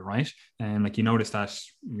colder, right, and like you notice that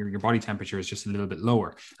your body temperature is just a little bit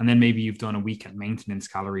lower, and then maybe you've done a week at maintenance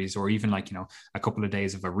calories, or even like, you know, a couple of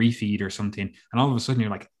days of a refeed or something, and all of a sudden you're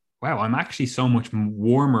like, wow, I'm actually so much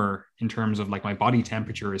warmer in terms of like my body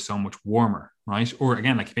temperature is so much warmer, right? Or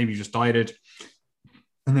again, like maybe you just dieted,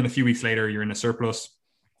 and then a few weeks later you're in a surplus,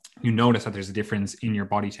 you notice that there's a difference in your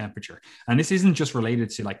body temperature. And this isn't just related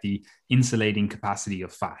to like the insulating capacity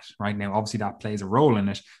of fat, right? Now, obviously that plays a role in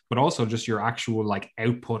it, but also just your actual like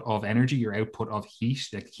output of energy, your output of heat,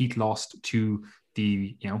 like heat lost to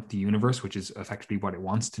the, you know, the universe, which is effectively what it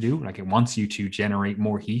wants to do. Like it wants you to generate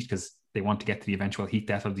more heat because they want to get to the eventual heat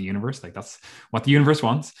death of the universe. Like that's what the universe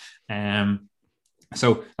wants.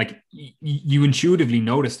 So like you intuitively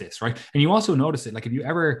notice this, right? And you also notice it, like if you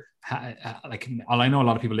ever like, I know a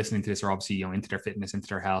lot of people listening to this are obviously, you know, into their fitness, into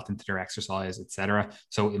their health, into their exercise, etc.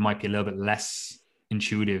 So it might be a little bit less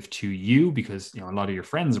intuitive to you because, you know, a lot of your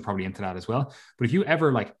friends are probably into that as well. But if you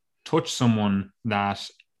ever like touch someone that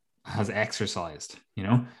has exercised, you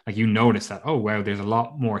know, like you notice that, oh wow, there's a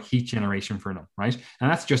lot more heat generation for them, right? And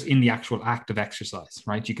that's just in the actual act of exercise,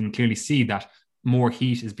 right? You can clearly see that more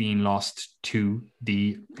heat is being lost to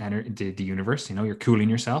the universe. You know, you're cooling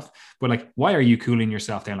yourself, but like, why are you cooling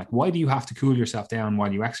yourself down? Like, why do you have to cool yourself down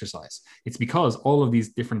while you exercise? It's because all of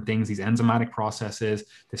these different things, these enzymatic processes,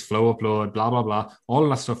 this flow of blood, blah blah blah, all of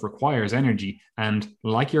that stuff requires energy. And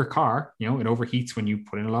like your car, you know, it overheats when you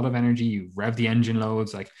put in a lot of energy. You rev the engine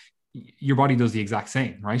loads, like your body does the exact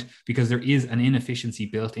same, right? Because there is an inefficiency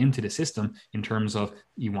built into the system in terms of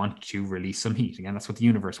you want to release some heat. Again, that's what the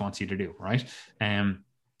universe wants you to do, right?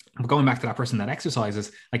 But going back to that person that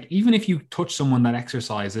exercises, like even if you touch someone that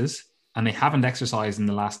exercises and they haven't exercised in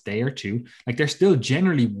the last day or two, like they're still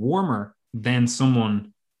generally warmer than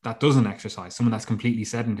someone that doesn't exercise, someone that's completely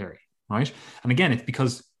sedentary, right? And again, it's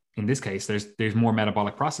because in this case, there's more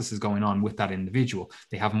metabolic processes going on with that individual.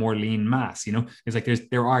 They have more lean mass, you know. It's like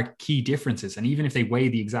there are key differences, and even if they weigh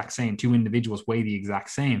the exact same, two individuals weigh the exact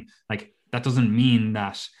same, like that doesn't mean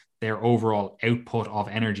that their overall output of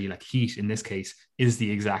energy, like heat in this case, is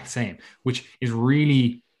the exact same, which is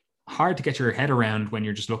really hard to get your head around when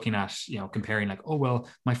you're just looking at, you know, comparing like, oh, well,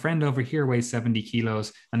 my friend over here weighs 70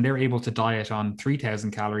 kilos and they're able to diet on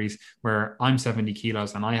 3,000 calories where I'm 70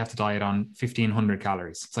 kilos and I have to diet on 1,500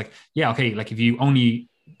 calories. It's like, yeah, okay, like if you only,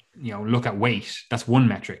 you know, look at weight, that's one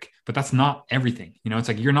metric, but that's not everything. You know, it's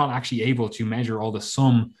like you're not actually able to measure all the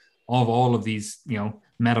sum of all of these, you know,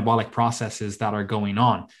 metabolic processes that are going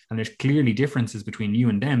on. And there's clearly differences between you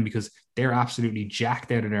and them because they're absolutely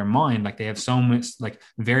jacked out of their mind. Like they have so much, like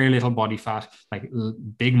very little body fat, like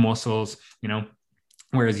big muscles, you know,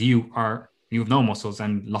 whereas you have no muscles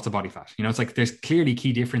and lots of body fat. You know, it's like there's clearly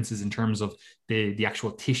key differences in terms of the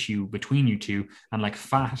actual tissue between you two. And like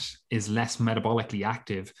fat is less metabolically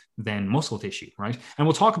active than muscle tissue, right? And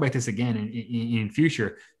we'll talk about this again in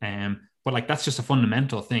future. But like that's just a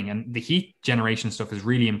fundamental thing. And the heat generation stuff is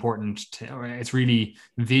really important. It's really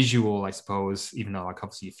visual, I suppose, even though like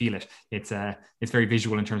obviously you feel it. It's very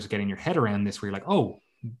visual in terms of getting your head around this, where you're like, oh,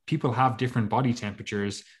 people have different body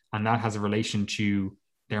temperatures, and that has a relation to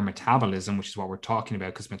their metabolism, which is what we're talking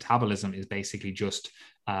about, because metabolism is basically just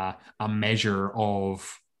a measure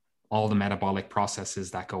of all the metabolic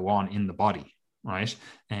processes that go on in the body, right?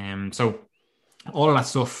 So all of that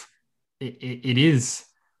stuff, it is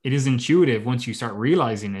it is intuitive once you start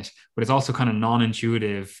realizing it, but it's also kind of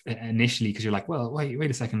non-intuitive initially because you're like, well, wait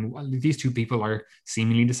a second. These two people are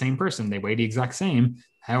seemingly the same person. They weigh the exact same.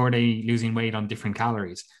 How are they losing weight on different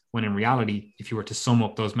calories? When in reality, if you were to sum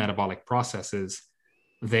up those metabolic processes,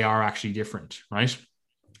 they are actually different, right?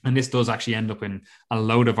 And this does actually end up in a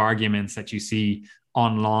load of arguments that you see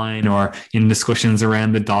online or in discussions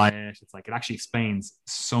around the diet. It's like it actually explains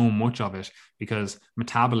so much of it because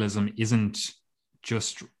metabolism isn't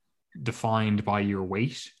just defined by your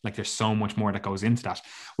weight. Like there's so much more that goes into that,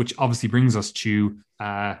 which obviously brings us to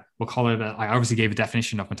we'll call it. I obviously gave a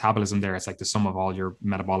definition of metabolism there. It's like the sum of all your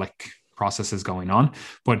metabolic processes going on,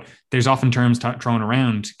 but there's often terms thrown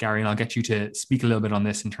around, Gary, and I'll get you to speak a little bit on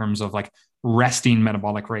this in terms of like resting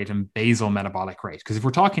metabolic rate and basal metabolic rate. Because if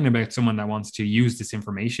we're talking about someone that wants to use this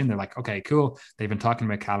information, they're like, okay, cool. They've been talking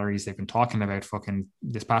about calories. They've been talking about fucking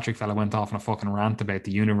this Patrick fella went off on a fucking rant about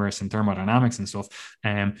the universe and thermodynamics and stuff.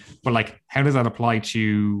 But like, how does that apply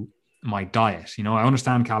to my diet? You know, I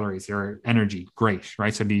understand calories, they're energy, great,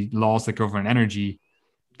 right? So the laws that govern energy,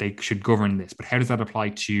 they should govern this, but how does that apply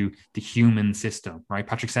to the human system, right?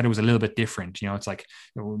 Patrick said it was a little bit different. You know, it's like,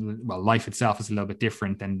 well, life itself is a little bit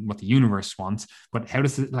different than what the universe wants, but how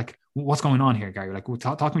does it, like, what's going on here, Gary? Like,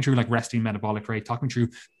 talk me through like resting metabolic rate, talk me through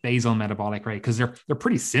basal metabolic rate, because they're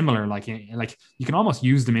pretty similar. Like you can almost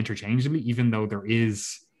use them interchangeably, even though there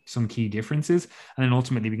is some key differences. And then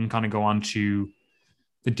ultimately we can kind of go on to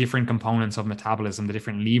the different components of metabolism, the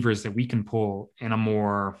different levers that we can pull in a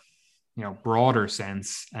more, you know, broader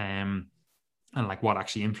sense, and like what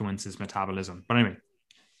actually influences metabolism. But anyway,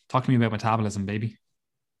 talk to me about metabolism, baby.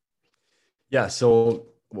 Yeah. So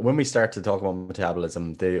when we start to talk about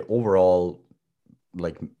metabolism, the overall,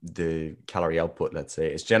 like the calorie output, let's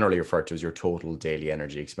say, is generally referred to as your total daily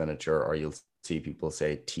energy expenditure, or you'll see people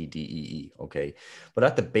say TDEE. Okay. But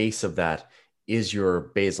at the base of that is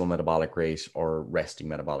your basal metabolic rate or resting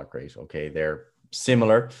metabolic rate. Okay. They're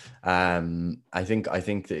similar. I think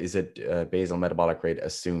that is it basal metabolic rate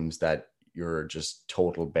assumes that you're just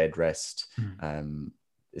total bed rest.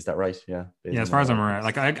 Is that right? Yeah. Yeah, Basal as far as I'm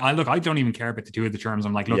metabolic aware, rate. like I look, I don't even care about the two of the terms.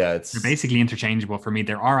 I'm like, look, Yeah, they're it's basically interchangeable for me.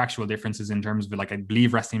 There are actual differences in terms of it. Like I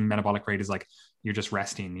believe resting metabolic rate is like you're just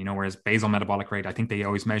resting, you know, whereas basal metabolic rate, I think they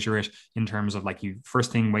always measure it in terms of like you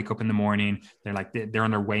first thing wake up in the morning. They're like they're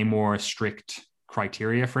under way more strict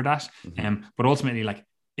criteria for that. mhm. But ultimately, like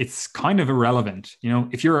it's kind of irrelevant. You know,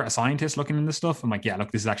 if you're a scientist looking into this stuff, I'm like, yeah,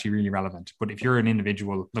 look, this is actually really relevant. But if you're an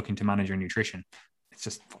individual looking to manage your nutrition, it's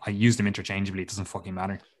just I use them interchangeably. It doesn't fucking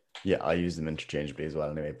matter. Yeah, I use them interchangeably as well.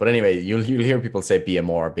 Anyway, but anyway, you'll hear people say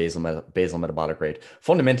BMR, basal metabolic rate.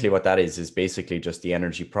 Fundamentally, what that is basically just the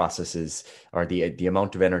energy processes or the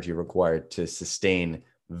amount of energy required to sustain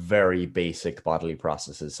very basic bodily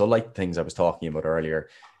processes. So, like things I was talking about earlier,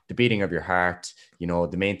 the beating of your heart, you know,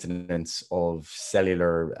 the maintenance of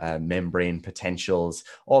cellular membrane potentials,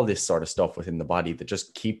 all this sort of stuff within the body that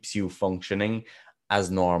just keeps you functioning as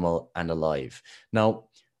normal and alive. Now,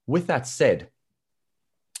 with that said,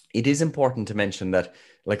 it is important to mention that,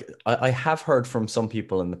 like, I have heard from some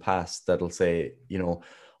people in the past that'll say, you know,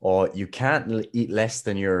 oh, you can't eat less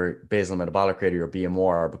than your basal metabolic rate or your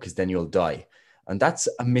BMR because then you'll die. And that's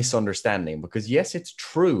a misunderstanding because, yes, it's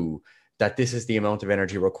true that this is the amount of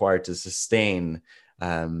energy required to sustain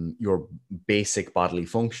your basic bodily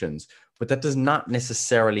functions, but that does not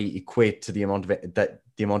necessarily equate to the amount of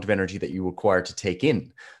the amount of energy that you require to take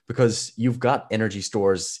in, because you've got energy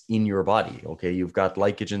stores in your body. Okay, you've got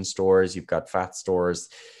glycogen stores, you've got fat stores,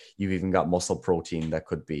 you've even got muscle protein that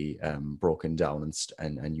could be broken down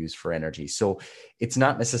and used for energy. So it's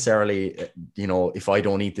not necessarily, you know, if I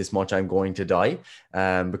don't eat this much, I'm going to die.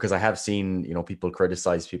 Because I have seen, you know, people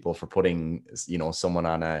criticize people for putting, you know, someone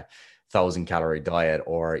on a 1,000 calorie diet,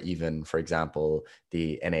 or even, for example,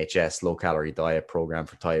 the NHS low calorie diet program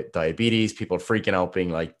for diabetes, people freaking out being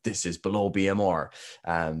like, this is below BMR.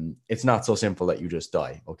 It's not so simple that you just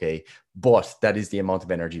die. Okay. But that is the amount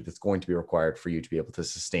of energy that's going to be required for you to be able to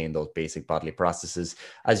sustain those basic bodily processes.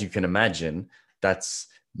 As you can imagine, that's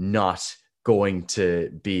not going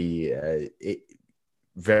to be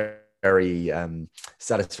very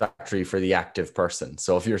satisfactory for the active person.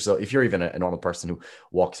 So if you're even a normal person who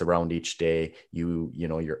walks around each day, you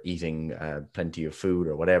know you're eating plenty of food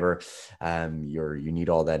or whatever, you need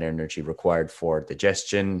all that energy required for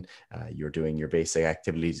digestion. You're doing your basic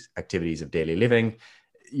activities of daily living.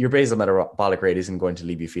 Your basal metabolic rate isn't going to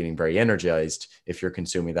leave you feeling very energized if you're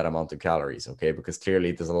consuming that amount of calories, okay? Because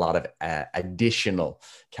clearly there's a lot of additional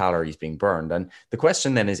calories being burned. And the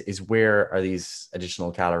question then is where are these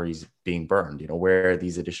additional calories being burned? You know, where are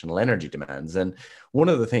these additional energy demands? And one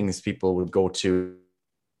of the things people would go to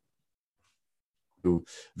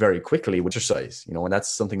very quickly with exercise, and that's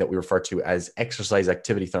something that we refer to as exercise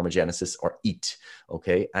activity thermogenesis, or EAT.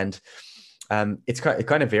 Okay. And it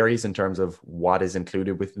kind of varies in terms of what is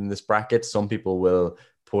included within this bracket. Some people will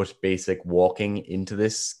put basic walking into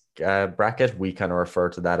this bracket. We kind of refer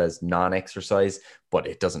to that as non-exercise, but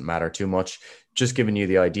it doesn't matter too much. Just giving you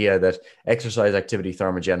the idea that exercise activity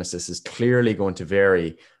thermogenesis is clearly going to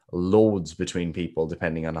vary loads between people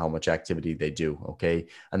depending on how much activity they do. Okay.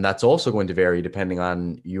 And that's also going to vary depending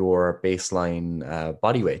on your baseline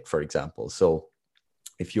body weight, for example. So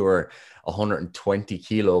if you're a 120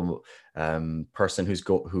 kilo person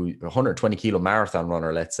who 120 kilo marathon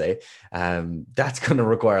runner, let's say, that's going to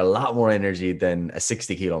require a lot more energy than a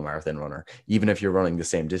 60 kilo marathon runner, even if you're running the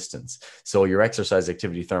same distance. So your exercise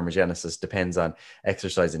activity thermogenesis depends on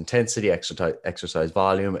exercise intensity, exercise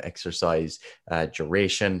volume, exercise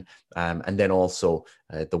duration, and then also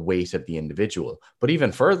the weight of the individual. But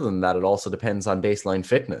even further than that, it also depends on baseline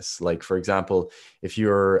fitness. Like, for example, if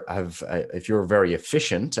you're very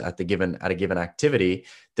efficient at a given activity,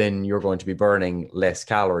 then you're going to be burning less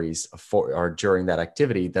calories during that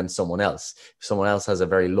activity than someone else. If someone else has a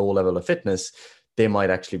very low level of fitness, they might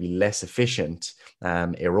actually be less efficient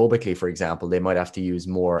aerobically. For example, they might have to use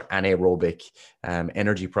more anaerobic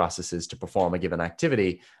energy processes to perform a given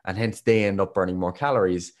activity, and hence they end up burning more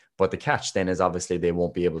calories. But the catch then is obviously they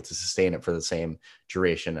won't be able to sustain it for the same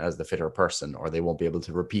duration as the fitter person, or they won't be able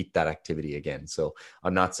to repeat that activity again. So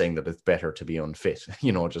I'm not saying that it's better to be unfit,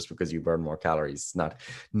 just because you burn more calories. It's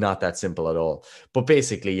not that simple at all. But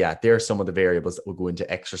basically, yeah, there are some of the variables that will go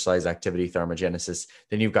into exercise activity thermogenesis.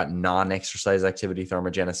 Then you've got non-exercise activity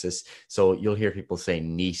thermogenesis. So you'll hear people say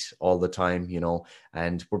NEAT all the time,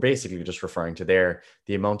 and we're basically just referring to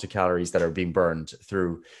the amount of calories that are being burned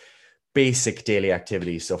through basic daily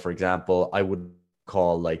activities. So for example, I would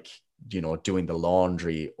call doing the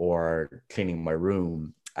laundry or cleaning my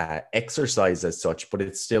room exercise as such, but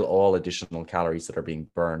it's still all additional calories that are being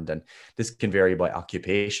burned. And this can vary by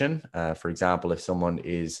occupation. For example, if someone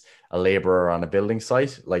is a laborer on a building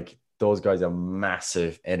site, like those guys have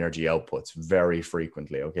massive energy outputs very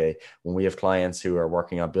frequently. Okay. When we have clients who are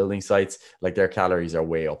working on building sites, like their calories are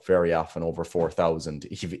way up, very often over 4,000,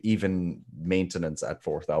 even maintenance at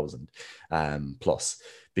 4,000 plus,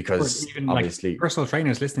 because even obviously personal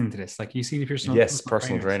trainers listening to this, like you see the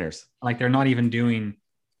personal trainers, like they're not even doing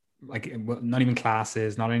not even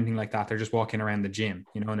classes, not anything like that. They're just walking around the gym,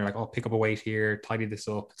 and they're like, oh, pick up a weight here, tidy this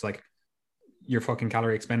up. It's like, your fucking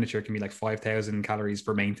calorie expenditure can be like 5,000 calories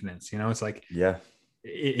for maintenance. It's like, yeah,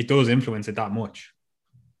 it does influence it that much.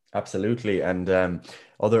 Absolutely. And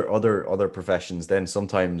other professions, then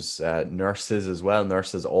sometimes nurses as well.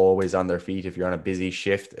 Nurses always on their feet if you're on a busy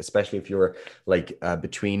shift, especially if you're like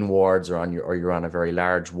between wards or you're on a very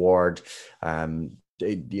large ward.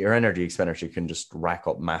 Your energy expenditure can just rack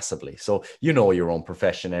up massively. So your own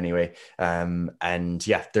profession anyway. And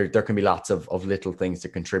yeah, there can be lots of little things to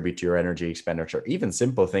contribute to your energy expenditure. Even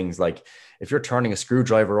simple things like if you're turning a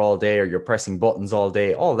screwdriver all day or you're pressing buttons all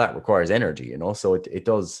day, all that requires energy, so it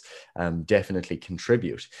does definitely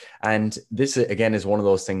contribute. And this again is one of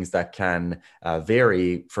those things that can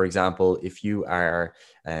vary. For example, if you are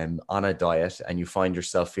on a diet and you find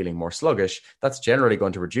yourself feeling more sluggish, that's generally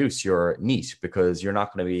going to reduce your NEAT, because you're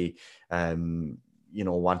not going to be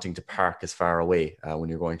wanting to park as far away when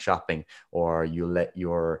you're going shopping, or you let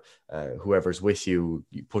your whoever's with you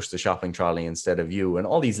push the shopping trolley instead of you, and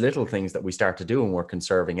all these little things that we start to do when we're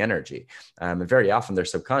conserving energy. And very often they're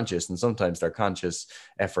subconscious, and sometimes they're conscious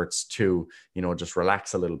efforts to just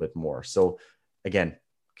relax a little bit more. So again,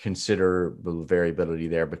 considerable variability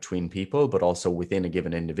there between people, but also within a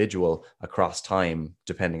given individual across time,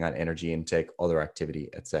 depending on energy intake, other activity,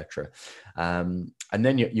 etc. And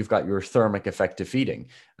then you've got your thermic effective feeding,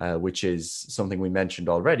 which is something we mentioned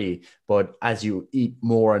already. But as you eat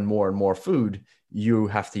more and more and more food, you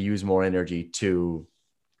have to use more energy to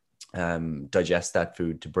digest that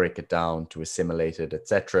food, to break it down, to assimilate it,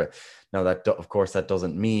 etc. Now, that of course that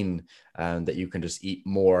doesn't mean that you can just eat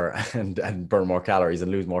more and burn more calories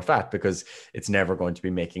and lose more fat, because it's never going to be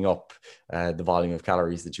making up the volume of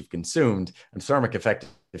calories that you've consumed. And thermic effective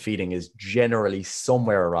feeding is generally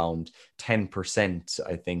somewhere around 10%,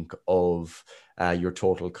 I think, of your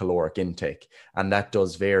total caloric intake. And that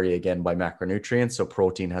does vary again by macronutrients. So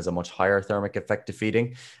protein has a much higher thermic effective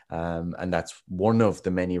feeding. And that's one of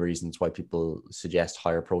the many reasons why people suggest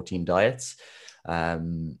higher protein diets.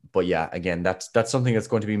 But yeah, again, that's something that's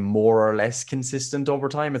going to be more or less consistent over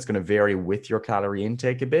time. It's going to vary with your calorie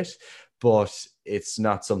intake a bit, but it's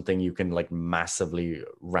not something you can like massively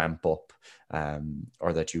ramp up,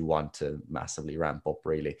 or that you want to massively ramp up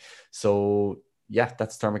really. So yeah,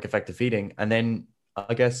 that's thermic effective feeding. And then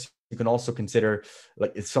I guess you can also consider,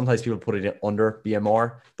 like, sometimes people put it under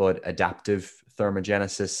BMR, but adaptive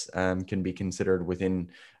thermogenesis can be considered within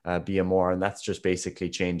BMR, and that's just basically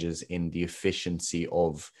changes in the efficiency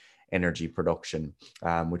of energy production,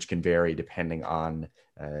 which can vary depending on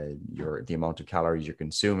the amount of calories you're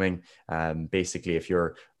consuming. Basically, if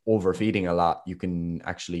you're overfeeding a lot, you can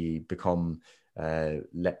actually become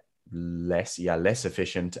less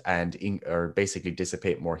efficient or basically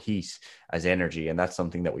dissipate more heat as energy. And that's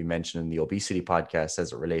something that we mentioned in the obesity podcast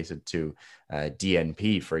as it related to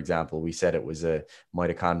DNP, for example. We said it was a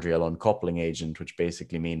mitochondrial uncoupling agent, which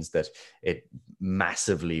basically means that it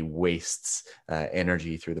massively wastes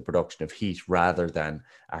energy through the production of heat rather than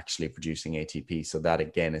actually producing ATP. So that,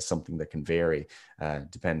 again, is something that can vary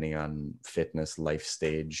depending on fitness, life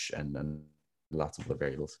stage, and lots of other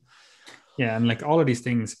variables. Yeah, and like all of these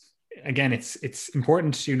things, again, it's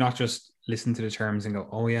important to not just listen to the terms and go,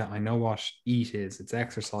 oh yeah, I know what EAT is. It's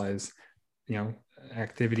exercise,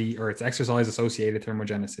 activity, or it's exercise associated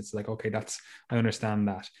thermogenesis. It's like, okay, I understand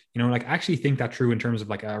that. Like actually think that through in terms of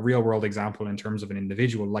like a real world example in terms of an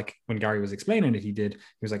individual. Like when Gary was explaining it, he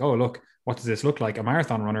was like, oh, look, what does this look like? A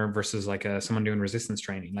marathon runner versus like someone doing resistance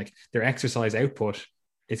training. Like their exercise output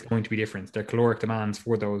is going to be different. Their caloric demands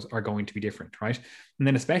for those are going to be different, right? And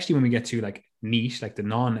then especially when we get to like NEAT, like the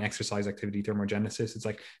non-exercise activity thermogenesis, it's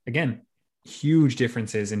like, again, huge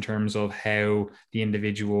differences in terms of how the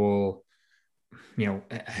individual,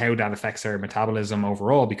 how that affects their metabolism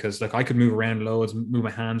overall. Because like I could move around loads, move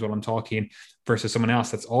my hands while I'm talking, versus someone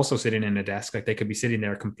else that's also sitting in a desk. Like they could be sitting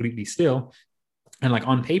there completely still. And like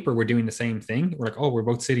on paper, we're doing the same thing. We're like, oh, we're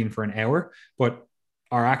both sitting for an hour, but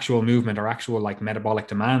our actual movement, our actual like metabolic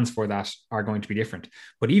demands for that are going to be different.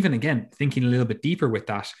 But even again, thinking a little bit deeper with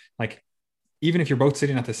that, like even if you're both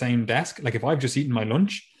sitting at the same desk, like if I've just eaten my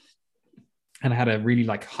lunch and I had a really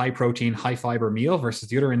like high protein, high fiber meal versus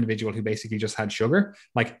the other individual who basically just had sugar,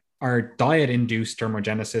 like our diet induced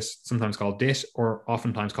thermogenesis, sometimes called DIT or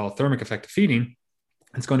oftentimes called thermic effective feeding,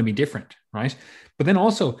 it's going to be different, right? But then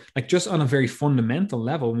also, like just on a very fundamental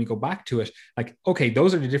level, when we go back to it, like, okay,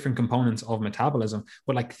 those are the different components of metabolism,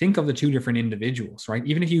 but like think of the two different individuals, right?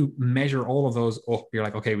 Even if you measure all of those up, you're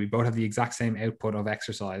like, okay, we both have the exact same output of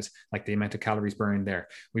exercise, like the amount of calories burned there.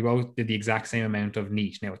 We both did the exact same amount of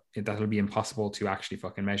NEAT. Now, that'll be impossible to actually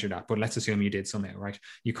fucking measure that, but let's assume you did somehow, right?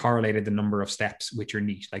 You correlated the number of steps with your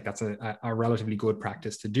NEAT. Like that's a relatively good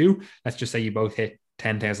practice to do. Let's just say you both hit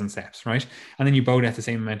 10,000 steps, right? And then you both have the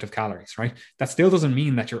same amount of calories, right? That still doesn't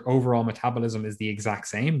mean that your overall metabolism is the exact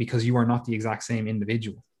same, because you are not the exact same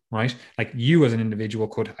individual, right? Like you as an individual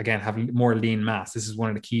could, again, have more lean mass. This is one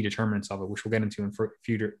of the key determinants of it, which we'll get into in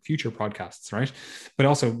future podcasts, right? But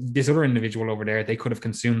also this other individual over there, they could have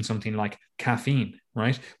consumed something like caffeine,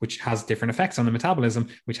 right? Which has different effects on the metabolism,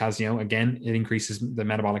 which has, again, it increases the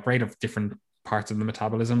metabolic rate of different parts of the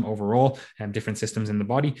metabolism overall and different systems in the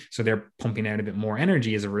body. So they're pumping out a bit more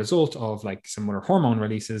energy as a result of like similar hormone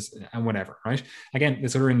releases and whatever, right? Again,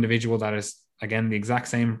 this other individual that is, again, the exact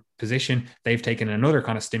same position, they've taken another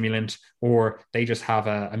kind of stimulant, or they just have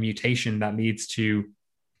a mutation that leads to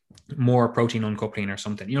more protein uncoupling or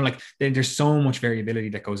something. Like there's so much variability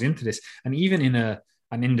that goes into this. And even in an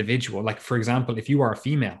individual, like for example, if you are a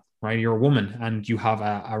female, right, you're a woman and you have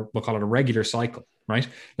we'll call it a regular cycle, right?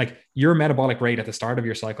 Like your metabolic rate at the start of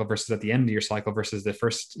your cycle versus at the end of your cycle versus the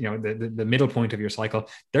first, the middle point of your cycle,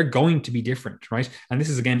 they're going to be different, right? And this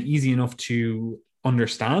is, again, easy enough to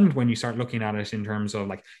understand when you start looking at it in terms of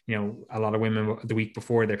like, a lot of women the week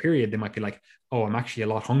before their period, they might be like, oh, I'm actually a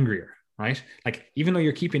lot hungrier, right? Like even though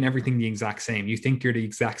you're keeping everything the exact same, you think you're the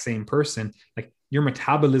exact same person, like your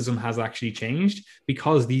metabolism has actually changed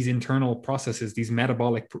because these internal processes, these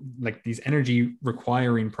metabolic, like these energy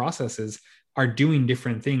requiring processes are doing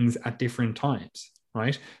different things at different times,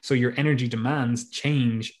 right? So your energy demands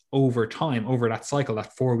change over time, over that cycle,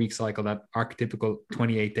 that 4-week cycle, that archetypical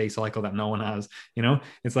 28-day cycle that no one has,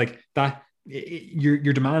 it's like that.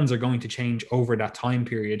 Your demands are going to change over that time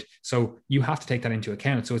period. So you have to take that into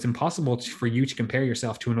account. So it's impossible for you to compare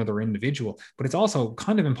yourself to another individual, but it's also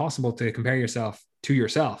kind of impossible to compare yourself to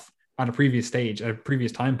yourself at a previous stage, at a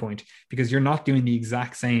previous time point, because you're not doing the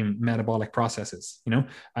exact same metabolic processes.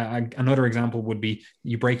 Another example would be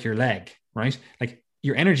you break your leg, right? Like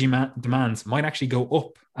your energy demands might actually go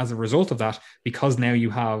up as a result of that, because now you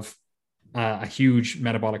have a huge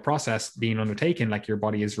metabolic process being undertaken, like your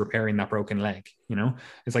body is repairing that broken leg.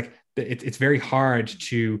 It's like it's very hard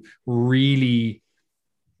to really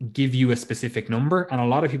give you a specific number. And a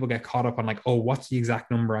lot of people get caught up on like, oh, what's the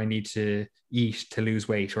exact number I need to eat to lose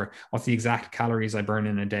weight? Or what's the exact calories I burn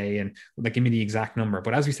in a day? And like, give me the exact number.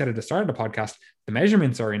 But as we said at the start of the podcast, the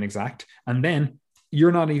measurements are inexact. And then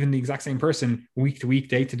you're not even the exact same person week to week,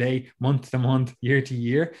 day to day, month to month, year to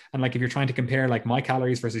year. And like, if you're trying to compare like my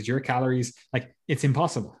calories versus your calories, like it's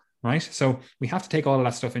impossible. Right. So we have to take all of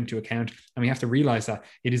that stuff into account, and we have to realize that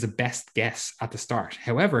it is a best guess at the start.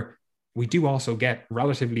 However, we do also get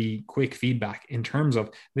relatively quick feedback in terms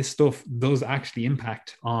of this stuff does actually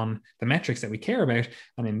impact on the metrics that we care about.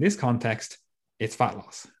 And in this context, it's fat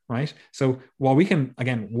loss, right? So while we can,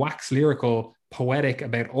 again, wax lyrical, poetic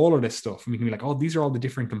about all of this stuff, and we can be like, oh, these are all the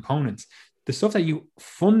different components. The stuff that you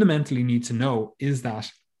fundamentally need to know is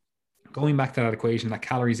that, going back to that equation, that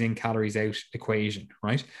calories in, calories out equation,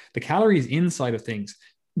 right? The calories inside of things,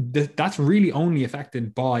 that's really only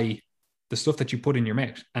affected by the stuff that you put in your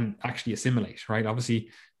mouth and actually assimilate, right? Obviously,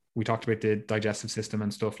 we talked about the digestive system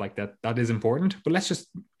and stuff like that. That is important, but it's just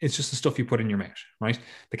the stuff you put in your mouth, right?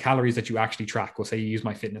 The calories that you actually track. We'll say you use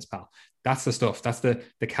MyFitnessPal. That's the stuff. That's the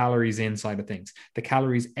calories inside of things. The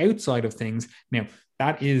calories outside of things. Now,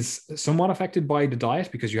 that is somewhat affected by the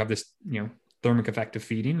diet because you have this, thermic effect of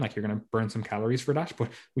feeding. Like you're going to burn some calories for that, but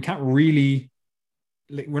we can't really,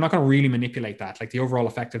 we're not going to really manipulate that. Like the overall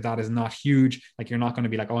effect of that is not huge. Like you're not going to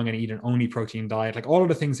be like, oh, I'm going to eat an only protein diet. Like all of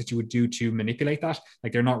the things that you would do to manipulate that,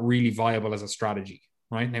 like they're not really viable as a strategy,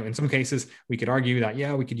 right? Now, in some cases, we could argue that,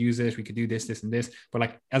 yeah, we could use it. We could do this, this, and this, but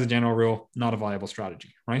like as a general rule, not a viable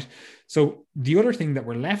strategy, right? So the other thing that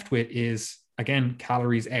we're left with is, again,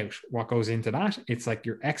 calories out. What goes into that? It's like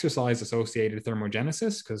your exercise associated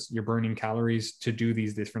thermogenesis, because you're burning calories to do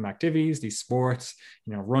these different activities, these sports,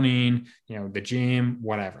 running, the gym,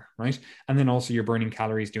 whatever, right? And then also you're burning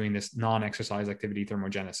calories doing this non-exercise activity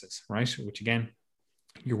thermogenesis, right? Which again,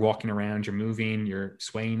 you're walking around, you're moving, you're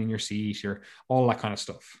swaying in your seat, you're all that kind of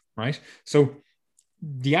stuff, right? So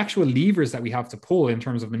the actual levers that we have to pull in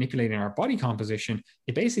terms of manipulating our body composition,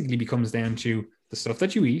 it basically becomes down to the stuff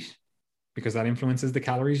that you eat, because that influences the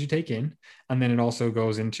calories you take in. And then it also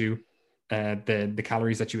goes into the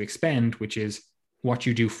calories that you expend, which is what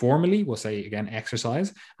you do formally, we'll say again,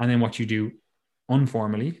 exercise, and then what you do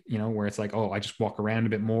unformally, where it's like, oh, I just walk around a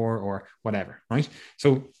bit more or whatever, right?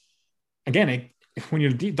 So again, when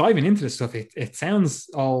you're diving into this stuff, it sounds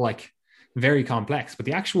all like very complex, but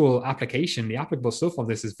the actual application, the applicable stuff of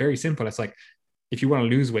this is very simple. It's like, if you want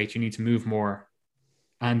to lose weight, you need to move more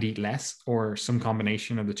and eat less, or some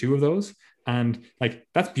combination of the two of those. And like,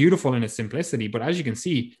 that's beautiful in its simplicity. But as you can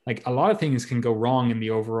see, like a lot of things can go wrong in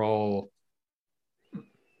the overall,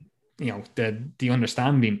 the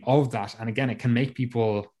understanding of that. And again, it can make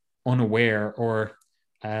people unaware or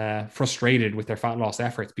frustrated with their fat loss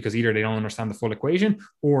efforts, because either they don't understand the full equation,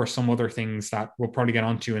 or some other things that we'll probably get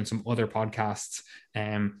onto in some other podcasts,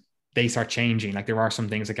 they start changing. Like there are some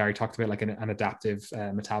things that Gary talked about, like an adaptive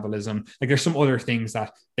metabolism. Like there's some other things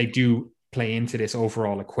that they do play into this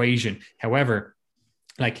overall equation. However,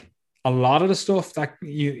 like a lot of the stuff that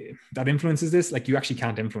influences this, like you actually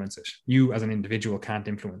can't influence it. You as an individual can't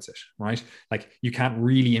influence it, right? Like you can't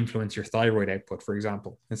really influence your thyroid output, for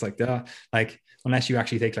example. It's like unless you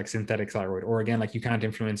actually take like synthetic thyroid, or again, like you can't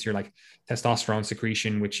influence your like testosterone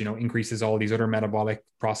secretion, which, increases all these other metabolic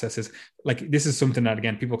processes. Like this is something that,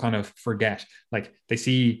 again, people kind of forget. Like they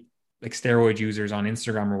see like steroid users on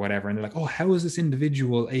Instagram or whatever, and they're like, oh, how is this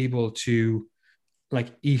individual able to like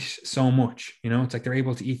eat so much? It's like they're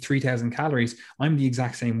able to eat 3,000 calories. I'm the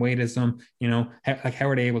exact same weight as them. How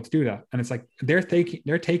are they able to do that? And it's like they're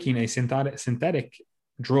taking a synthetic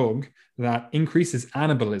drug that increases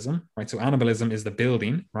anabolism, right? So anabolism is the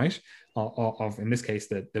building, right, of in this case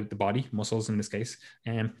the body muscles in this case,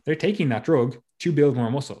 and they're taking that drug to build more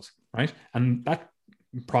muscles, right? And that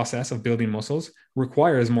process of building muscles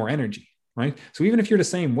requires more energy, right? So even if you're the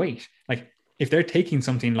same weight, like if they're taking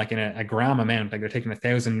something like in a gram amount, like they're taking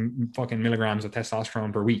 1,000 fucking milligrams of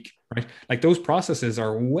testosterone per week, right? Like those processes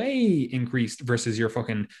are way increased versus your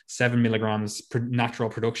fucking 7 milligrams per natural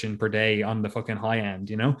production per day on the fucking high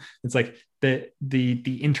end. It's like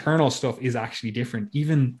the internal stuff is actually different,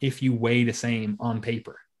 even if you weigh the same on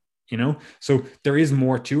paper. So there is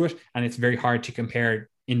more to it, and it's very hard to compare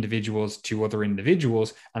individuals to other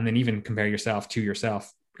individuals, and then even compare yourself to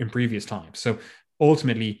yourself in previous times. So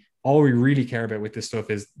ultimately, all we really care about with this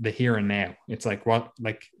stuff is the here and now. It's like,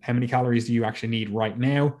 how many calories do you actually need right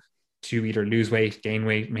now to either lose weight, gain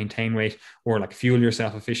weight, maintain weight, or like fuel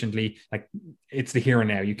yourself efficiently? Like it's the here and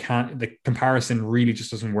now. The comparison really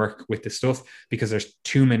just doesn't work with this stuff, because there's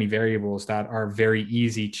too many variables that are very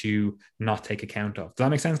easy to not take account of. Does that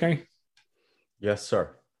make sense, Gary? Yes,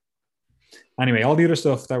 sir. Anyway, all the other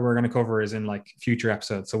stuff that we're going to cover is in like future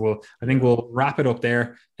episodes. So I think we'll wrap it up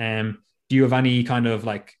there. Do you have any kind of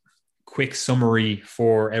like quick summary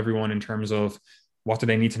for everyone in terms of what do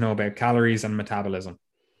they need to know about calories and metabolism?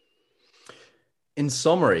 In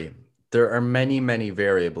summary, there are many, many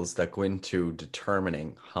variables that go into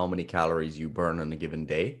determining how many calories you burn on a given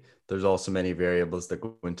day. There's also many variables that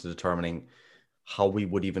go into determining how we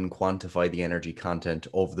would even quantify the energy content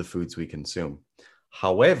of the foods we consume.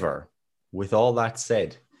 However, with all that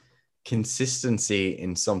said, consistency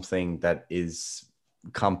in something that is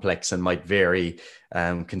complex and might vary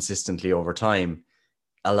consistently over time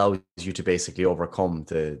allows you to basically overcome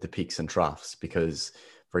the peaks and troughs. Because,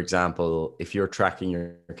 for example, if you're tracking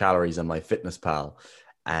your calories on MyFitnessPal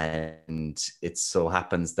and it so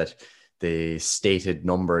happens that the stated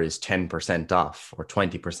number is 10% off or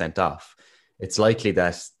 20% off, it's likely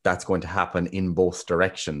that that's going to happen in both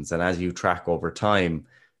directions. And as you track over time,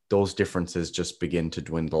 those differences just begin to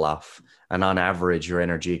dwindle off. And on average, your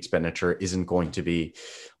energy expenditure isn't going to be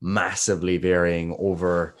massively varying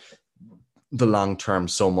over the long term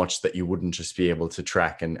so much that you wouldn't just be able to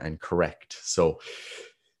track and correct. So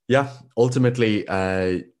yeah, ultimately,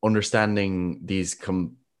 understanding these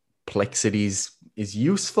complexities is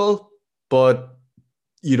useful, but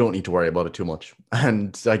you don't need to worry about it too much.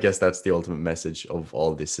 And I guess that's the ultimate message of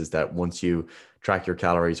all this, is that once you track your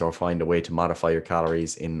calories or find a way to modify your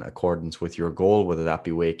calories in accordance with your goal, whether that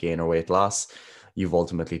be weight gain or weight loss, you've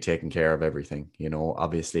ultimately taken care of everything.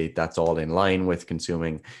 Obviously that's all in line with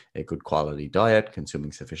consuming a good quality diet,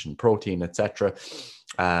 consuming sufficient protein, etc.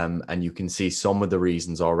 And you can see some of the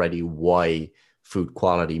reasons already why food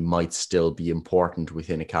quality might still be important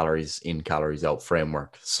within a calories in, calories out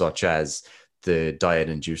framework, such as the diet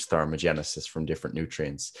induced thermogenesis from different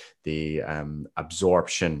nutrients, the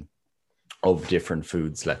absorption of different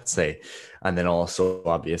foods, let's say, and then also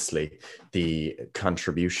obviously the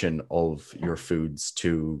contribution of your foods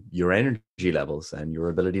to your energy levels and your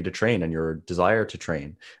ability to train and your desire to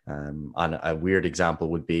train. And a weird example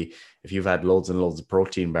would be if you've had loads and loads of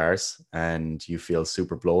protein bars and you feel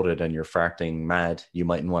super bloated and you're farting mad, you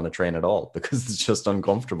mightn't want to train at all because it's just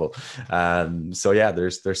uncomfortable. So yeah,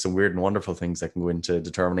 there's some weird and wonderful things that can go into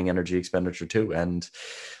determining energy expenditure too. And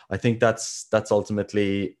I think that's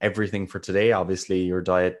ultimately everything for today. Obviously, your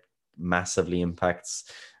diet massively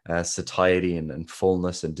impacts satiety and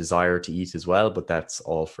fullness and desire to eat as well, but that's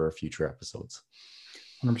all for future episodes.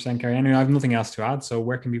 100%, Gary. Anyway, I have nothing else to add. So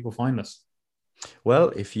where can people find us? Well,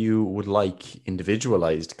 if you would like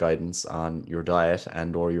individualized guidance on your diet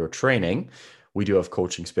and or your training, we do have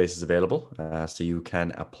coaching spaces available. So you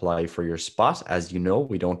can apply for your spot. As you know,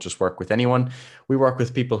 we don't just work with anyone. We work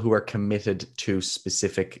with people who are committed to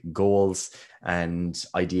specific goals. And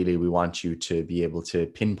ideally, we want you to be able to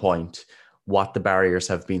pinpoint what the barriers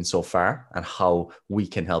have been so far and how we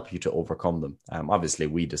can help you to overcome them. Obviously,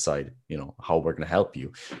 we decide, how we're going to help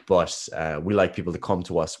you, but we like people to come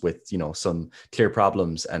to us with, some clear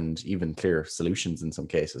problems and even clear solutions in some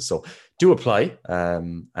cases. So do apply,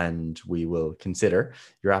 and we will consider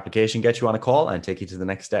your application, get you on a call, and take you to the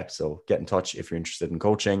next step. So get in touch if you're interested in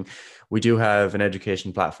coaching. We do have an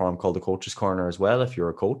education platform called the Coach's Corner as well. If you're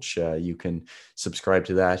a coach, you can subscribe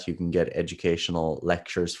to that. You can get educational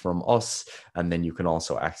lectures from us. And then you can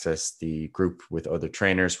also access the group with other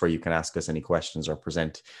trainers where you can ask us any questions or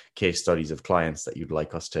present case studies of clients that you'd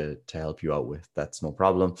like us to help you out with. That's no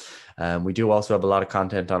problem. We do also have a lot of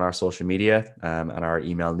content on our social media and our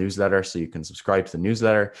email newsletter. So you can subscribe to the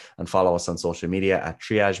newsletter and follow us on social media at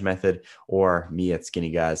Triage Method, or me at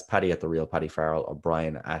Skinny Gaz, Paddy at The Real Paddy Farrell, or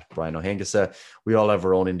Brian at Brian O'Hengisa. We all have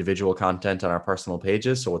our own individual content on our personal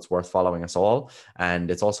pages, so it's worth following us all. And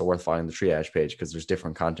it's also worth following the Triage page because there's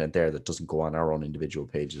different content there that doesn't go on our own individual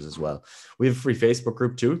pages as well. We have a free Facebook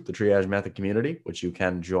group too, the Triage Method Community, which you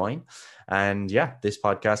can join. And yeah, this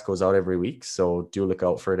podcast goes out every week, so do look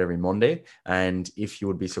out for it every Monday. And if you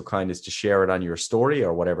would be so kind as to share it on your story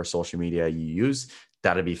or whatever social media you use,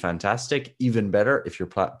 that'd be fantastic. Even better if your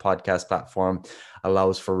podcast platform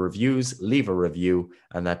allows for reviews, leave a review,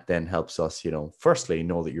 and that then helps us, firstly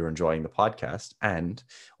know that you're enjoying the podcast and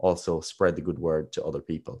also spread the good word to other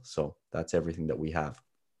people. So that's everything that we have.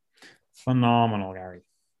 Phenomenal, Gary.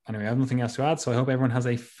 Anyway, I have nothing else to add, so I hope everyone has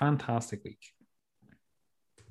a fantastic week.